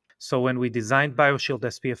them. So when we designed BioShield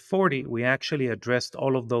SPF 40, we actually addressed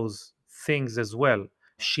all of those things as well,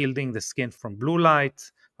 shielding the skin from blue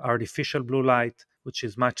light, artificial blue light, which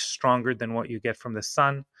is much stronger than what you get from the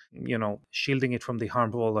sun, shielding it from the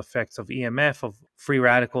harmful effects of EMF, of free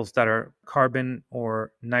radicals that are carbon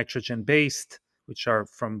or nitrogen based, which are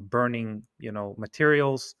from burning,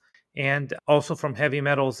 materials, and also from heavy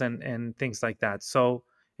metals and things like that. So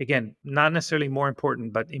again, not necessarily more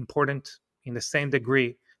important, but important in the same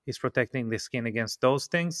degree is protecting the skin against those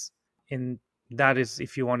things. And that is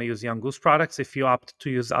if you want to use Young Goose products. If you opt to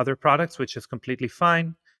use other products, which is completely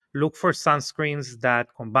fine, look for sunscreens that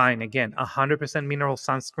combine, again, 100% mineral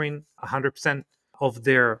sunscreen. 100% of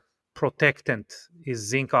their protectant is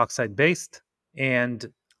zinc oxide based,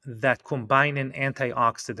 and that combine an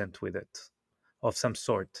antioxidant with it of some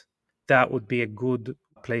sort. That would be a good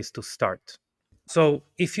place to start. So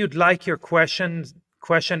if you'd like your question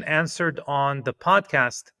answered on the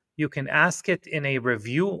podcast, you can ask it in a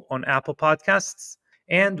review on Apple Podcasts,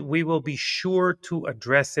 and we will be sure to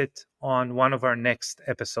address it on one of our next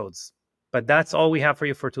episodes. But that's all we have for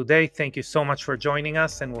you for today. Thank you so much for joining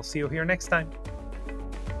us, and we'll see you here next time.